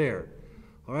not there.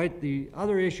 All right, the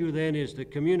other issue then is the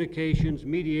communications,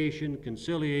 mediation,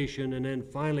 conciliation, and then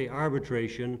finally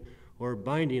arbitration or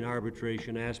binding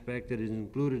arbitration aspect that is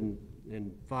included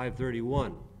in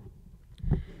 531.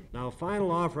 Now,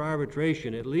 final offer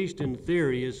arbitration, at least in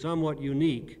theory, is somewhat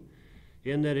unique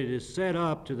in that it is set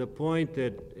up to the point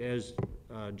that, as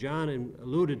John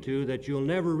alluded to, that you'll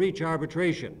never reach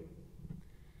arbitration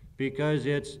because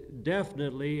it's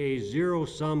definitely a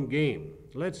zero-sum game.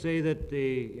 Let's say that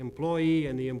the employee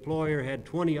and the employer had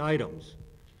 20 items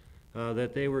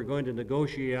that they were going to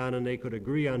negotiate on, and they could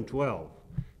agree on 12.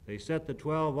 They set the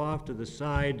 12 off to the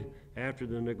side after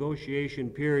the negotiation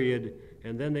period,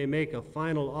 and then they make a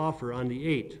final offer on the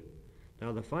 8th.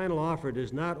 Now, the final offer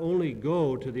does not only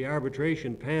go to the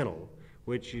arbitration panel,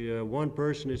 which one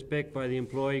person is picked by the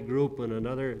employee group and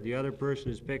the other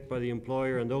person is picked by the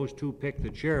employer, and those two pick the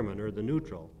chairman or the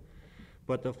neutral.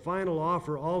 But the final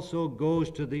offer also goes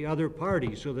to the other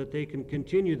party so that they can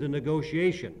continue the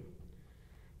negotiation.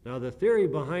 Now, the theory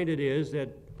behind it is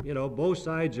that, both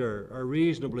sides are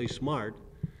reasonably smart,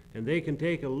 and they can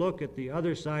take a look at the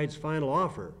other side's final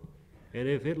offer. And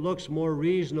if it looks more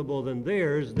reasonable than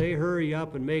theirs, they hurry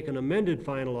up and make an amended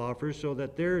final offer so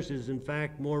that theirs is in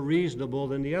fact more reasonable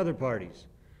than the other party's.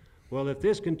 Well, if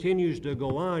this continues to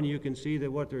go on, you can see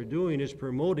that what they're doing is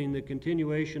promoting the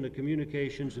continuation of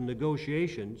communications and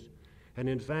negotiations, and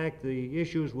in fact the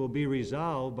issues will be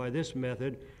resolved by this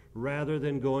method rather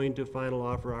than going to final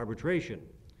offer arbitration.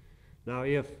 Now,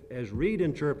 if, as Reid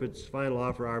interprets final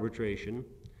offer arbitration,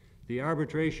 the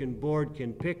arbitration board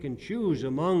can pick and choose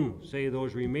among, say,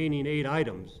 those remaining 8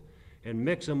 items and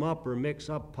mix them up or mix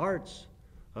up parts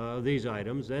of these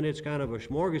items, then it's kind of a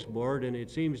smorgasbord, and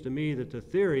it seems to me that the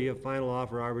theory of final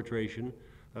offer arbitration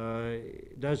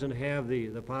doesn't have the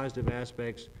positive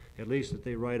aspects, at least that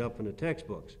they write up in the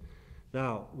textbooks.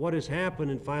 Now, what has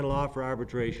happened in final offer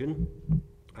arbitration,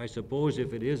 I suppose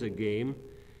if it is a game,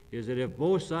 is that if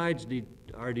both sides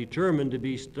are determined to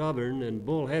be stubborn and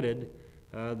bullheaded,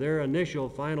 their initial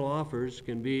final offers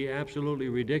can be absolutely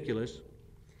ridiculous.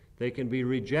 They can be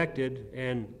rejected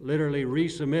and literally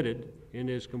resubmitted in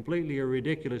as completely a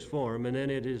ridiculous form, and then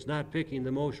it is not picking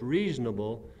the most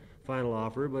reasonable final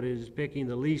offer, but it is picking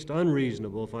the least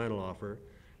unreasonable final offer,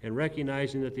 and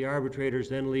recognizing that the arbitrators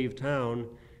then leave town,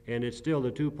 and it's still the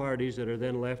two parties that are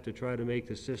then left to try to make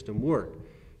the system work.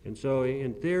 And so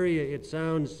in theory, it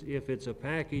sounds, if it's a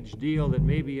package deal, that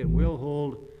maybe it will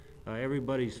hold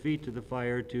everybody's feet to the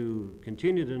fire to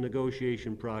continue the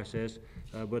negotiation process,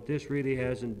 but this really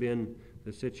hasn't been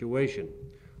the situation.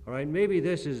 All right, maybe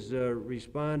this has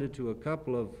responded to a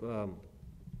couple of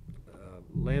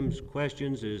Lem's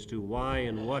questions as to why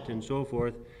and what and so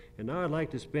forth. And now I'd like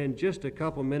to spend just a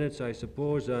couple minutes, I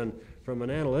suppose, on from an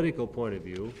analytical point of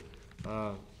view.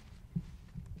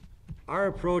 Our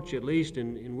approach, at least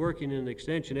in working in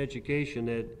extension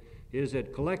education, is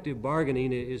that collective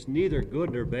bargaining is neither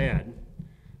good nor bad.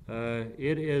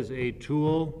 It is a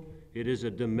tool. It is a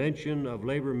dimension of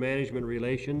labor management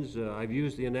relations. I've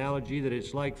used the analogy that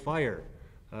it's like fire.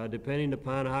 Depending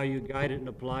upon how you guide it and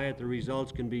apply it, the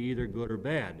results can be either good or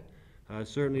bad.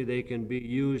 Certainly they can be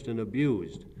used and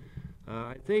abused.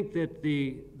 I think that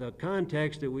the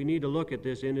context that we need to look at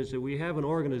this in is that we have an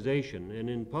organization, and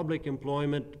in public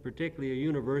employment, particularly a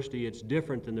university, it's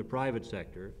different than the private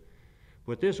sector.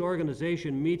 But this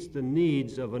organization meets the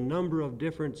needs of a number of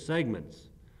different segments.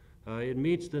 It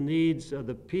meets the needs of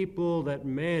the people that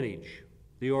manage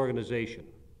the organization.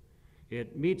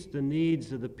 It meets the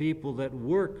needs of the people that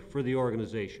work for the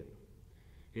organization.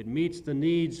 It meets the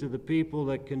needs of the people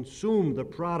that consume the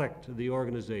product of the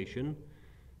organization,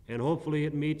 and hopefully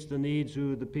it meets the needs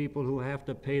of the people who have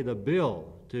to pay the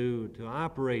bill to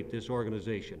operate this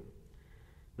organization.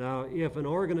 Now, if an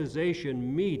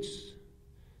organization meets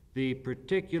the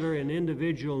particular and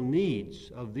individual needs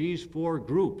of these four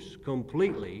groups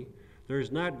completely,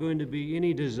 there's not going to be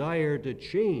any desire to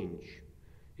change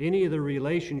any of the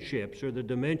relationships or the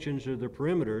dimensions or the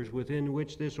perimeters within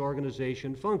which this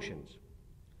organization functions.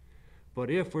 But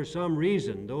if for some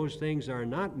reason those things are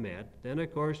not met, then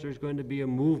of course there's going to be a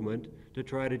movement to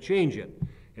try to change it.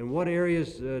 And what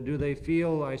areas do they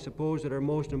feel, I suppose, that are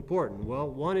most important? Well,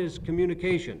 one is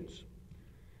communications.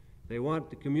 They want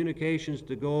the communications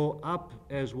to go up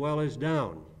as well as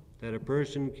down, that a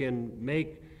person can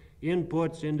make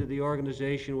inputs into the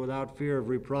organization without fear of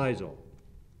reprisal.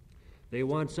 They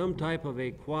want some type of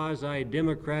a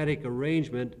quasi-democratic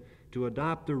arrangement to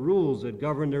adopt the rules that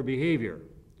govern their behavior,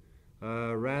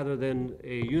 rather than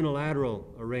a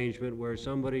unilateral arrangement where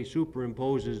somebody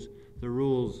superimposes the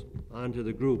rules onto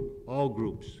the group, all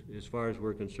groups, as far as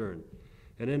we're concerned.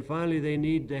 And then finally, they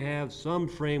need to have some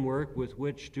framework with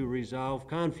which to resolve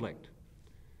conflict.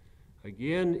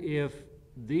 Again, if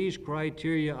these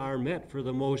criteria are met for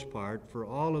the most part for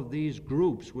all of these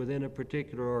groups within a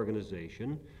particular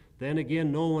organization, then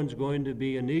again, no one's going to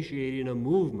be initiating a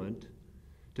movement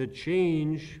to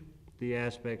change the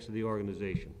aspects of the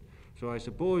organization. So I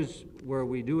suppose where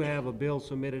we do have a bill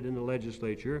submitted in the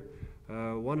legislature,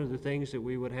 one of the things that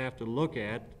we would have to look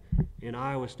at in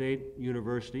Iowa State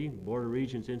University, Board of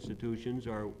Regents institutions,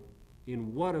 are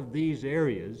in what of these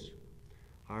areas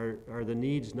are the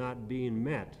needs not being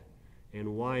met,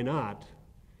 and why not?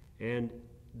 And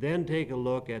then take a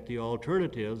look at the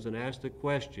alternatives and ask the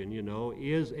question, you know,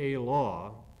 is a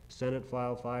law, Senate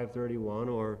File 531,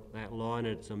 or that law and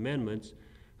its amendments,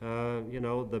 you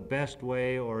know, the best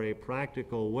way or a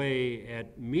practical way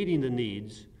at meeting the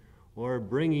needs or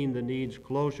bringing the needs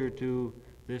closer to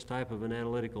this type of an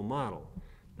analytical model.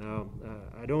 Now,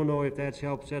 I don't know if that's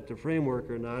helped set the framework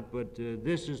or not, but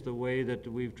this is the way that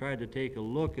we've tried to take a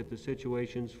look at the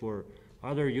situations for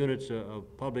other units of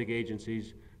public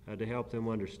agencies to help them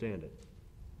understand it.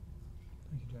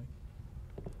 Thank you, Jack.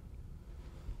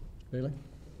 Bailey?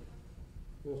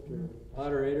 Mr.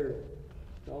 Moderator,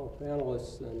 fellow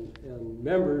panelists, and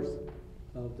members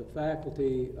of the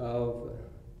faculty of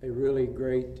a really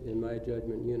great, in my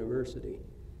judgment, university.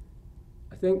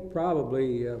 I think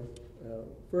probably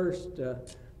first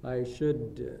I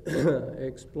should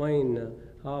explain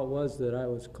how it was that I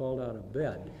was called out of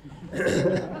bed.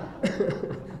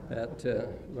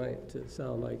 That might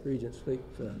sound like Regent sleep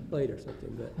late or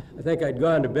something, but I think I'd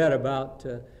gone to bed about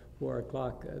 4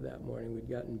 o'clock that morning. We'd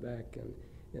gotten back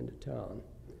into town.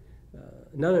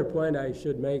 Another point I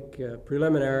should make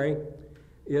preliminary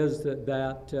is that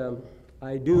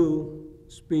I do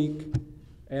speak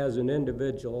as an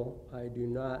individual. I do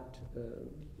not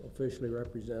officially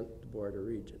represent the Board of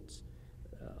Regents.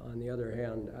 On the other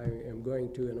hand, I am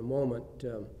going to, in a moment,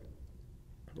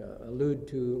 allude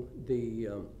to the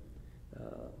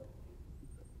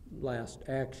last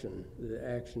action, the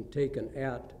action taken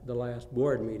at the last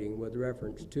board meeting with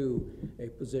reference to a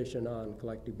position on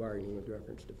collective bargaining with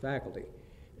reference to faculty.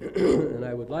 And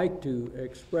I would like to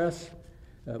express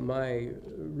my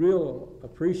real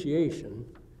appreciation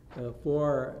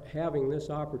for having this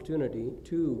opportunity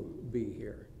to be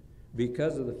here,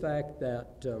 because of the fact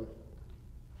that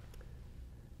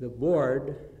the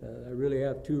board, I really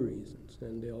have two reasons,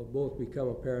 and they'll both become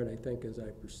apparent, I think, as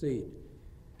I proceed.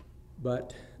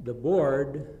 But the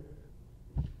board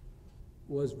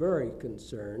was very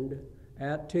concerned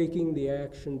at taking the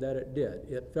action that it did.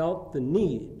 It felt the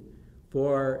need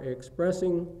for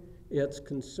expressing its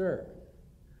concern,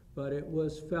 but it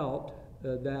was felt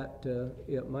that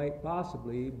it might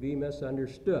possibly be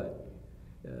misunderstood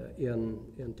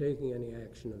in taking any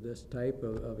action of this type,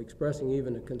 of expressing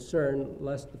even a concern,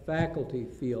 lest the faculty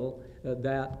feel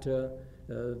that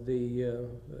the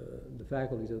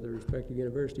faculties of the respective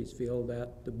universities feel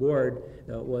that the board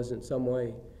was in some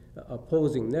way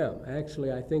opposing them.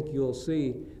 Actually, I think you'll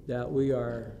see that we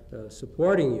are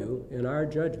supporting you in our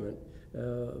judgment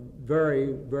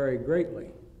very, very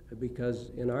greatly,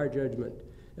 because in our judgment,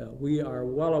 we are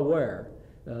well aware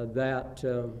that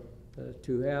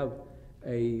to have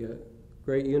a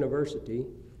great university,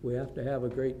 we have to have a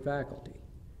great faculty.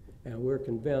 And we're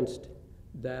convinced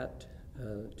that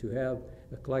to have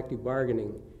a collective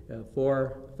bargaining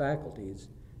for faculties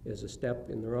is a step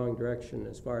in the wrong direction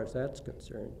as far as that's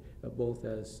concerned, both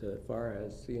as far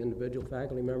as the individual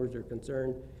faculty members are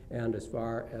concerned and as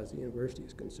far as the university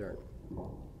is concerned.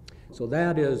 So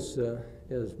that is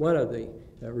one of the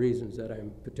reasons that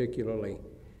I'm particularly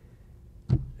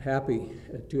happy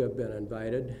to have been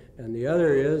invited. And the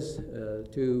other is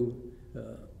to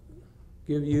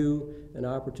give you an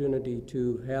opportunity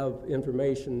to have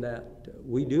information that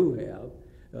we do have,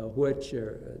 which,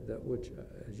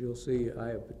 as you'll see, I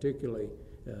have particularly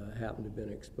happened to have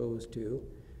been exposed to,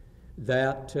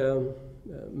 that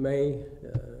may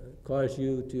cause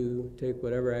you to take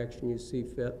whatever action you see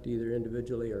fit, either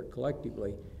individually or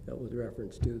collectively, with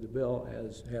reference to the bill,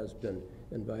 as has been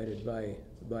invited by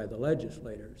the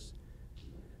legislators.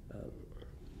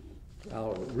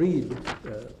 I'll read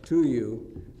to you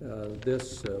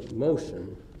this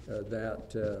motion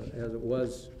that, as it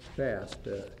was passed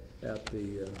at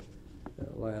the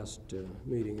last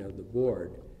meeting of the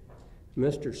board.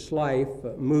 Mr.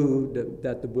 Schleif moved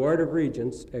that the Board of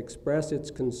Regents express its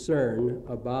concern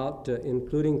about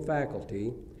including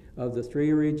faculty of the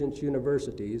 3 Regents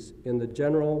universities in the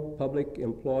General Public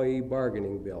Employee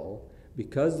Bargaining Bill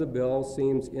because the bill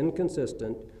seems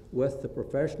inconsistent with the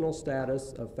professional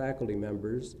status of faculty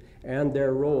members and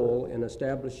their role in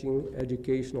establishing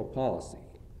educational policy.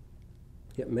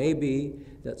 It may be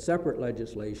that separate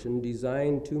legislation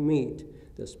designed to meet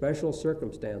the special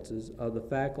circumstances of the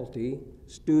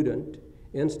faculty-student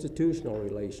institutional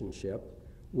relationship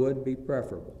would be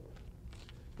preferable.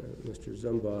 Mr.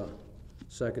 Zumba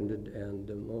seconded, and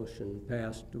the motion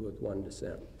passed with 1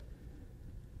 dissent.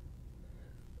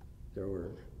 There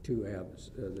were 2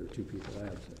 people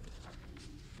absent.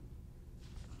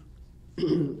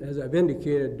 As I've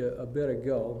indicated a bit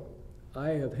ago, I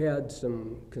have had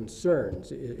some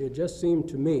concerns. It just seemed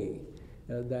to me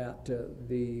that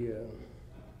the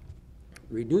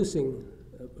reducing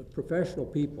professional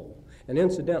people, and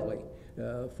incidentally,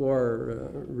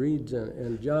 for Reid's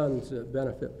and John's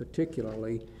benefit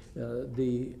particularly,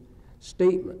 the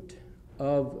statement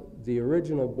of the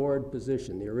original board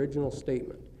position, the original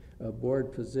statement of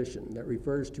board position that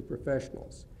refers to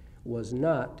professionals, was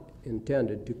not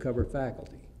intended to cover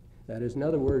faculty. That is, in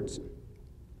other words,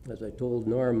 as I told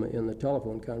Norm in the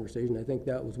telephone conversation, I think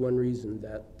that was one reason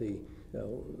that the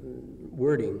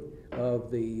wording of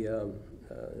the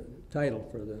title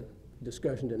for the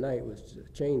discussion tonight was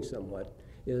changed somewhat,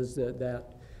 is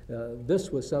that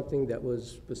this was something that was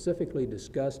specifically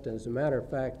discussed. As a matter of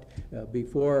fact,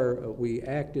 before we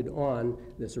acted on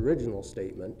this original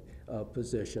statement of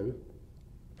position,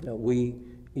 we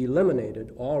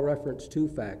eliminated all reference to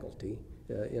faculty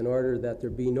in order that there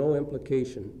be no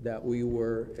implication that we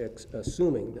were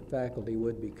assuming that faculty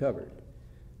would be covered,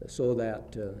 so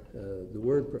that the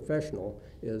word professional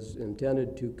is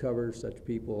intended to cover such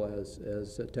people as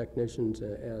technicians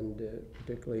and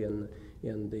particularly in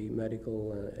the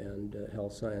medical and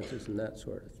health sciences and that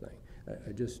sort of thing.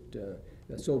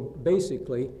 So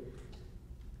basically,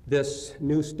 this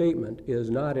new statement is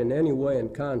not in any way in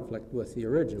conflict with the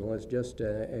original. It's just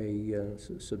a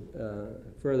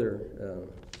further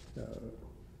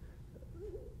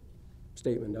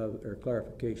statement of, or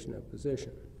clarification of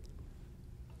position.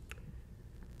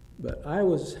 But I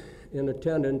was in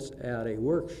attendance at a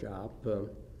workshop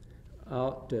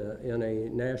out in a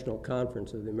national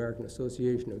conference of the American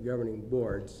Association of Governing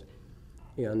Boards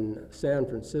in San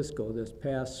Francisco this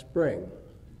past spring.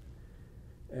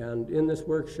 And in this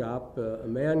workshop, a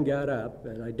man got up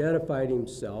and identified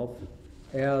himself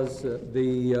as as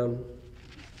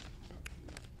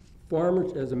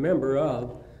a member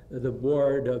of the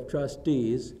Board of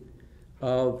Trustees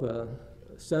of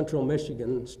Central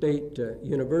Michigan State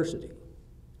University.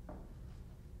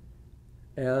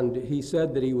 And he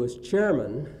said that he was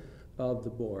chairman of the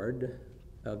board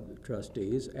of the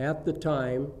trustees at the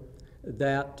time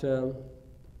that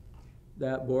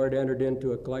that board entered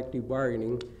into a collective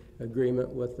bargaining agreement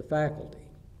with the faculty.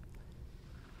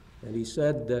 And he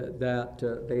said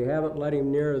that they haven't let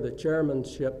him near the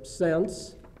chairmanship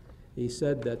since. He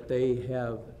said that they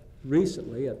have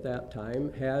recently, at that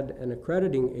time, had an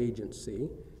accrediting agency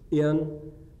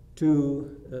in to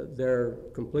their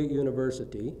complete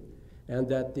university, and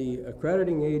that the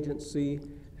accrediting agency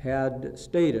had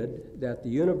stated that the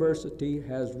university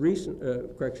has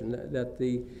that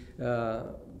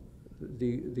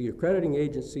the accrediting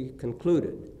agency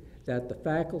concluded that the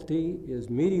faculty is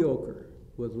mediocre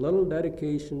with little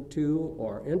dedication to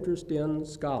or interest in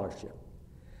scholarship,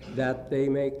 that they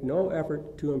make no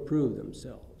effort to improve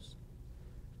themselves.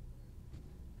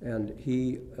 And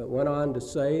he went on to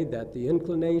say that the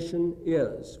inclination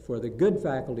is for the good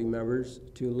faculty members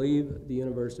to leave the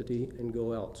university and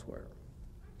go elsewhere.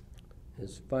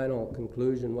 His final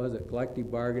conclusion was that collective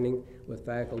bargaining with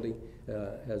faculty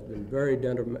has been very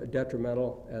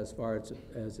detrimental as far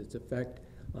as its effect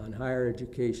on higher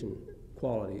education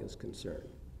quality is concerned.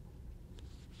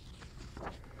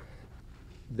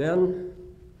 Then,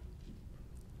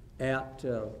 at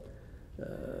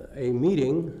a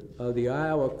meeting of the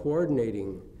Iowa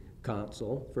Coordinating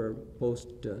Council for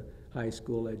post-high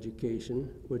school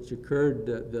education, which occurred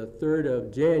the 3rd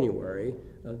of January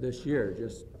of this year,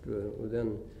 just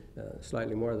within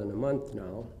slightly more than a month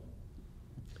now,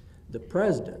 the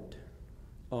president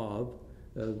of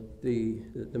the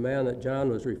man that John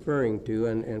was referring to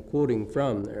and quoting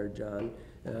from there, John,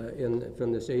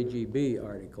 from this AGB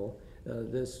article,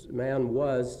 this man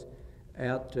was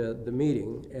at the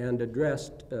meeting and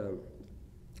addressed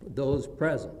those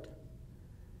present.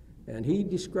 And he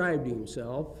described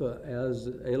himself as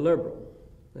a liberal.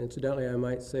 Incidentally, I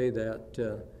might say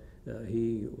that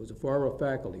he was a former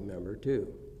faculty member,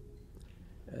 too,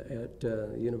 at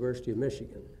the University of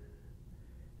Michigan.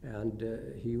 And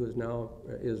he is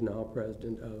now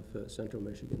president of Central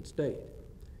Michigan State.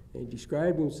 And he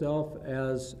described himself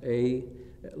as a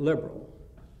liberal.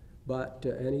 But,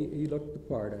 and he looked the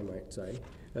part, I might say,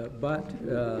 but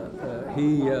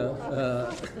he,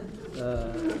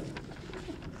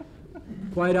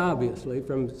 quite obviously,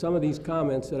 from some of these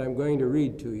comments that I'm going to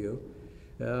read to you,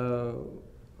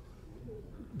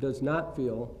 does not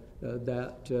feel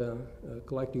that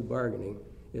collective bargaining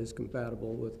is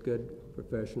compatible with good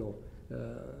professional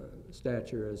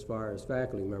stature as far as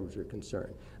faculty members are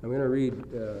concerned. I'm going to read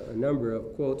a number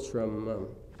of quotes from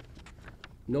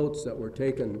notes that were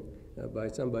taken by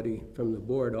somebody from the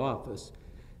board office,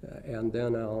 and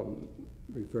then I'll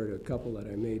refer to a couple that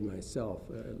I made myself,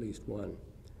 at least one.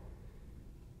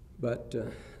 But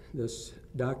this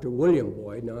Dr. William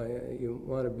Boyd, now you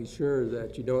want to be sure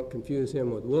that you don't confuse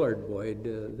him with Willard Boyd,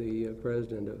 the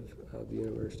president of the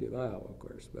University of Iowa, of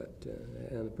course, but,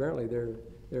 and apparently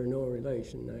they're no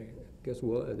relation. I guess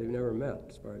they've never met,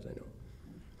 as far as I know.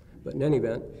 But in any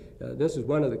event, this is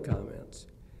one of the comments.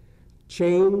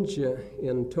 Change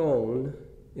in tone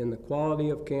in the quality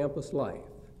of campus life,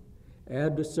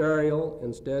 adversarial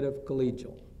instead of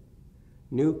collegial,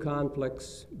 new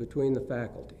conflicts between the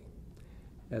faculty,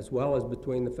 as well as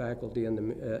between the faculty and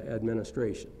the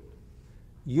administration.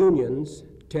 Unions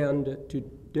tend to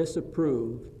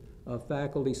disapprove of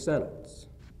faculty senates.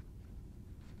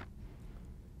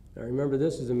 Now remember,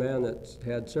 this is a man that's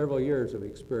had several years of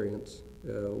experience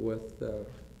with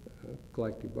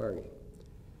collective bargaining.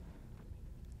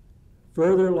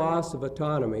 Further loss of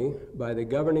autonomy by the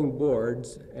governing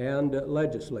boards and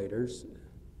legislators,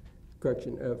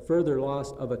 further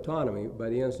loss of autonomy by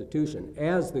the institution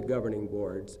as the governing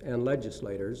boards and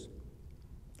legislators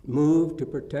move to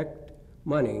protect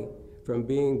money from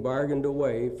being bargained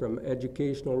away from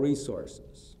educational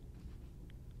resources.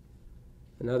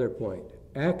 Another point,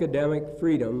 academic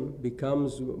freedom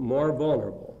becomes more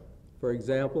vulnerable. For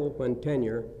example, when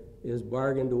tenure is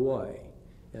bargained away.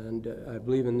 And I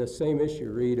believe in this same issue,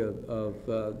 Reid, of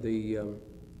the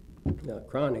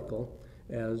Chronicle,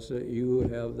 as you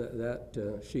have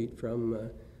that sheet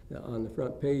from on the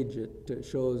front page, it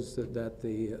shows that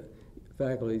the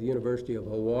faculty of the University of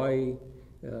Hawaii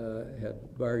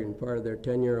had bargained part of their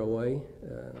tenure away,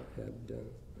 had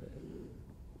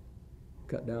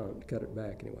cut it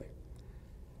back anyway.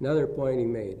 Another point he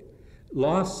made,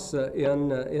 loss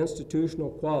in institutional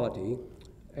quality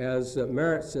as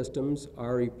merit systems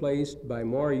are replaced by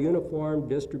more uniform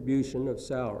distribution of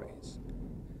salaries.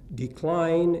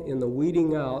 Decline in the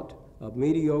weeding out of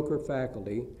mediocre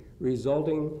faculty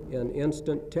resulting in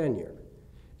instant tenure.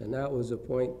 And that was a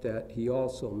point that he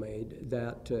also made,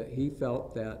 that he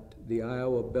felt that the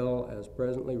Iowa bill as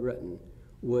presently written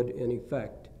would in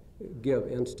effect give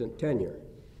instant tenure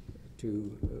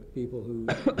to people who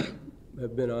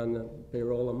have been on the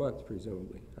payroll a month,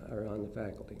 presumably, or on the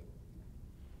faculty.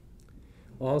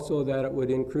 Also, that it would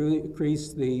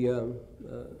increase the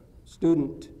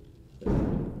student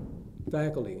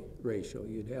faculty ratio.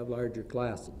 You'd have larger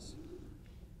classes.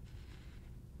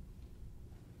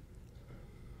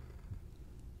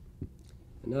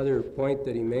 Another point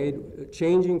that he made,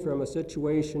 changing from a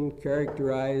situation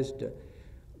characterized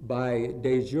by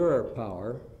de jure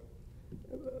power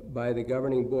by the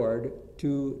governing board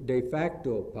to de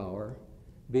facto power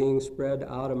being spread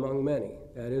out among many.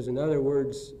 That is, in other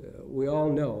words, we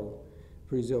all know,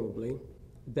 presumably,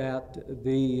 that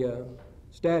the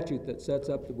statute that sets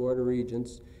up the Board of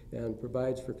Regents and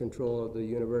provides for control of the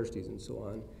universities and so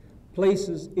on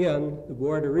places in the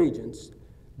Board of Regents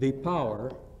the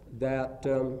power that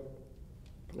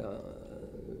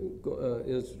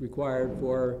is required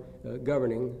for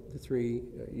governing the three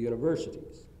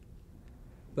universities.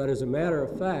 But as a matter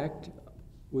of fact,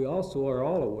 we also are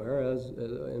all aware,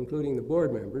 including the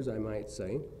board members, I might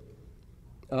say,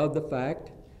 of the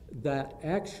fact that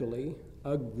actually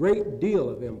a great deal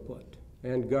of input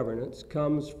and governance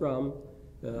comes from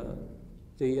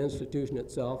the institution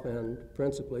itself and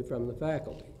principally from the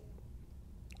faculty.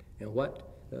 And what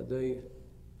the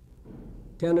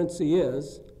tendency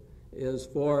is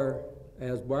for,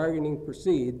 as bargaining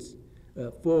proceeds,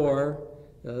 for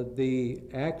the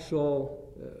actual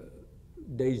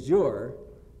de jure,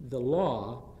 the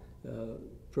law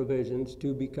provisions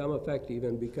to become effective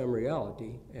and become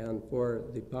reality, and for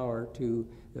the power to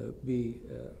be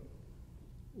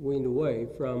weaned away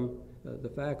from the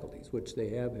faculties, which they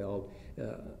have held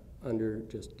under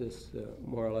just this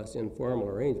more or less informal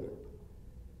arrangement.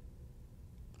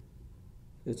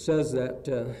 It says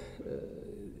that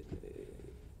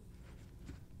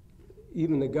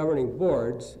even the governing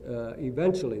boards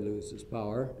eventually loses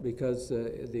power because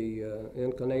the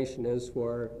inclination is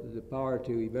for the power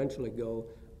to eventually go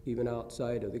even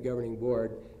outside of the governing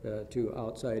board to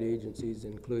outside agencies,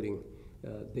 including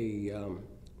the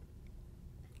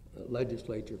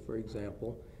legislature, for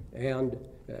example. And,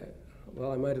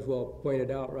 well, I might as well point it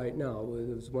out right now.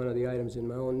 It was one of the items in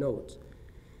my own notes.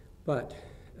 But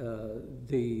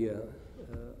the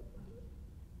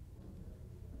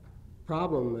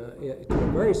problem, to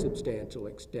a very substantial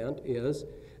extent, is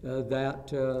that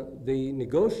the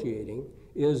negotiating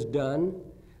is done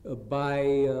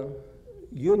by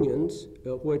unions,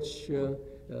 which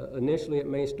initially it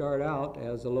may start out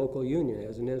as a local union,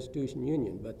 as an institution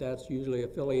union, but that's usually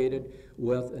affiliated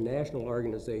with a national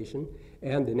organization,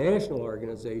 and the national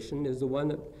organization is the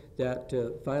one that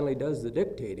finally does the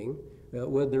dictating,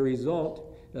 with the result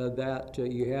that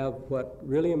you have what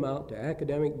really amount to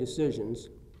academic decisions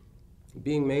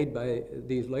being made by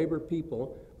these labor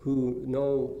people who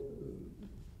know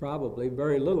probably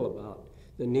very little about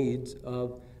the needs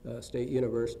of state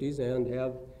universities and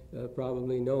have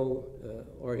probably no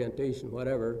orientation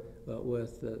whatever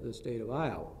with the state of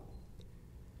Iowa.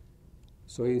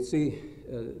 So you see,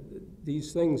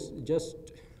 these things just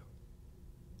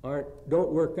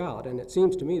don't work out, and it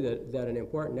seems to me that an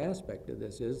important aspect of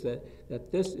this is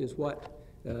that this is what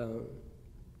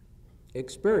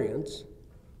experience,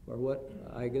 or what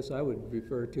I guess I would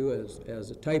refer to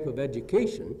as a type of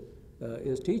education,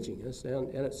 is teaching us,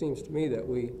 and it seems to me that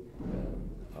we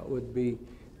would be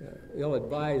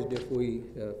ill-advised if we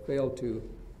fail to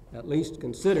at least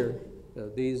consider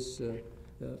these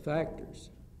factors.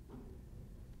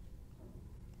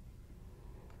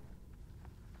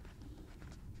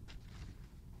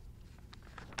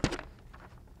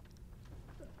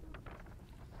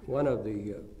 One of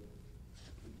the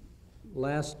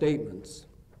last statements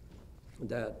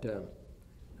that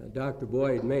Dr.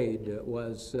 Boyd made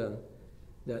was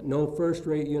that no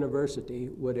first-rate university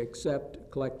would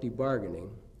accept collective bargaining,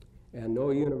 and no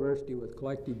university with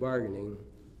collective bargaining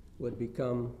would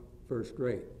become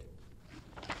first-rate.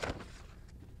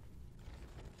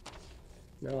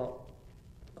 Now,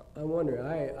 I wonder,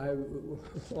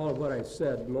 all of what I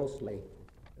said mostly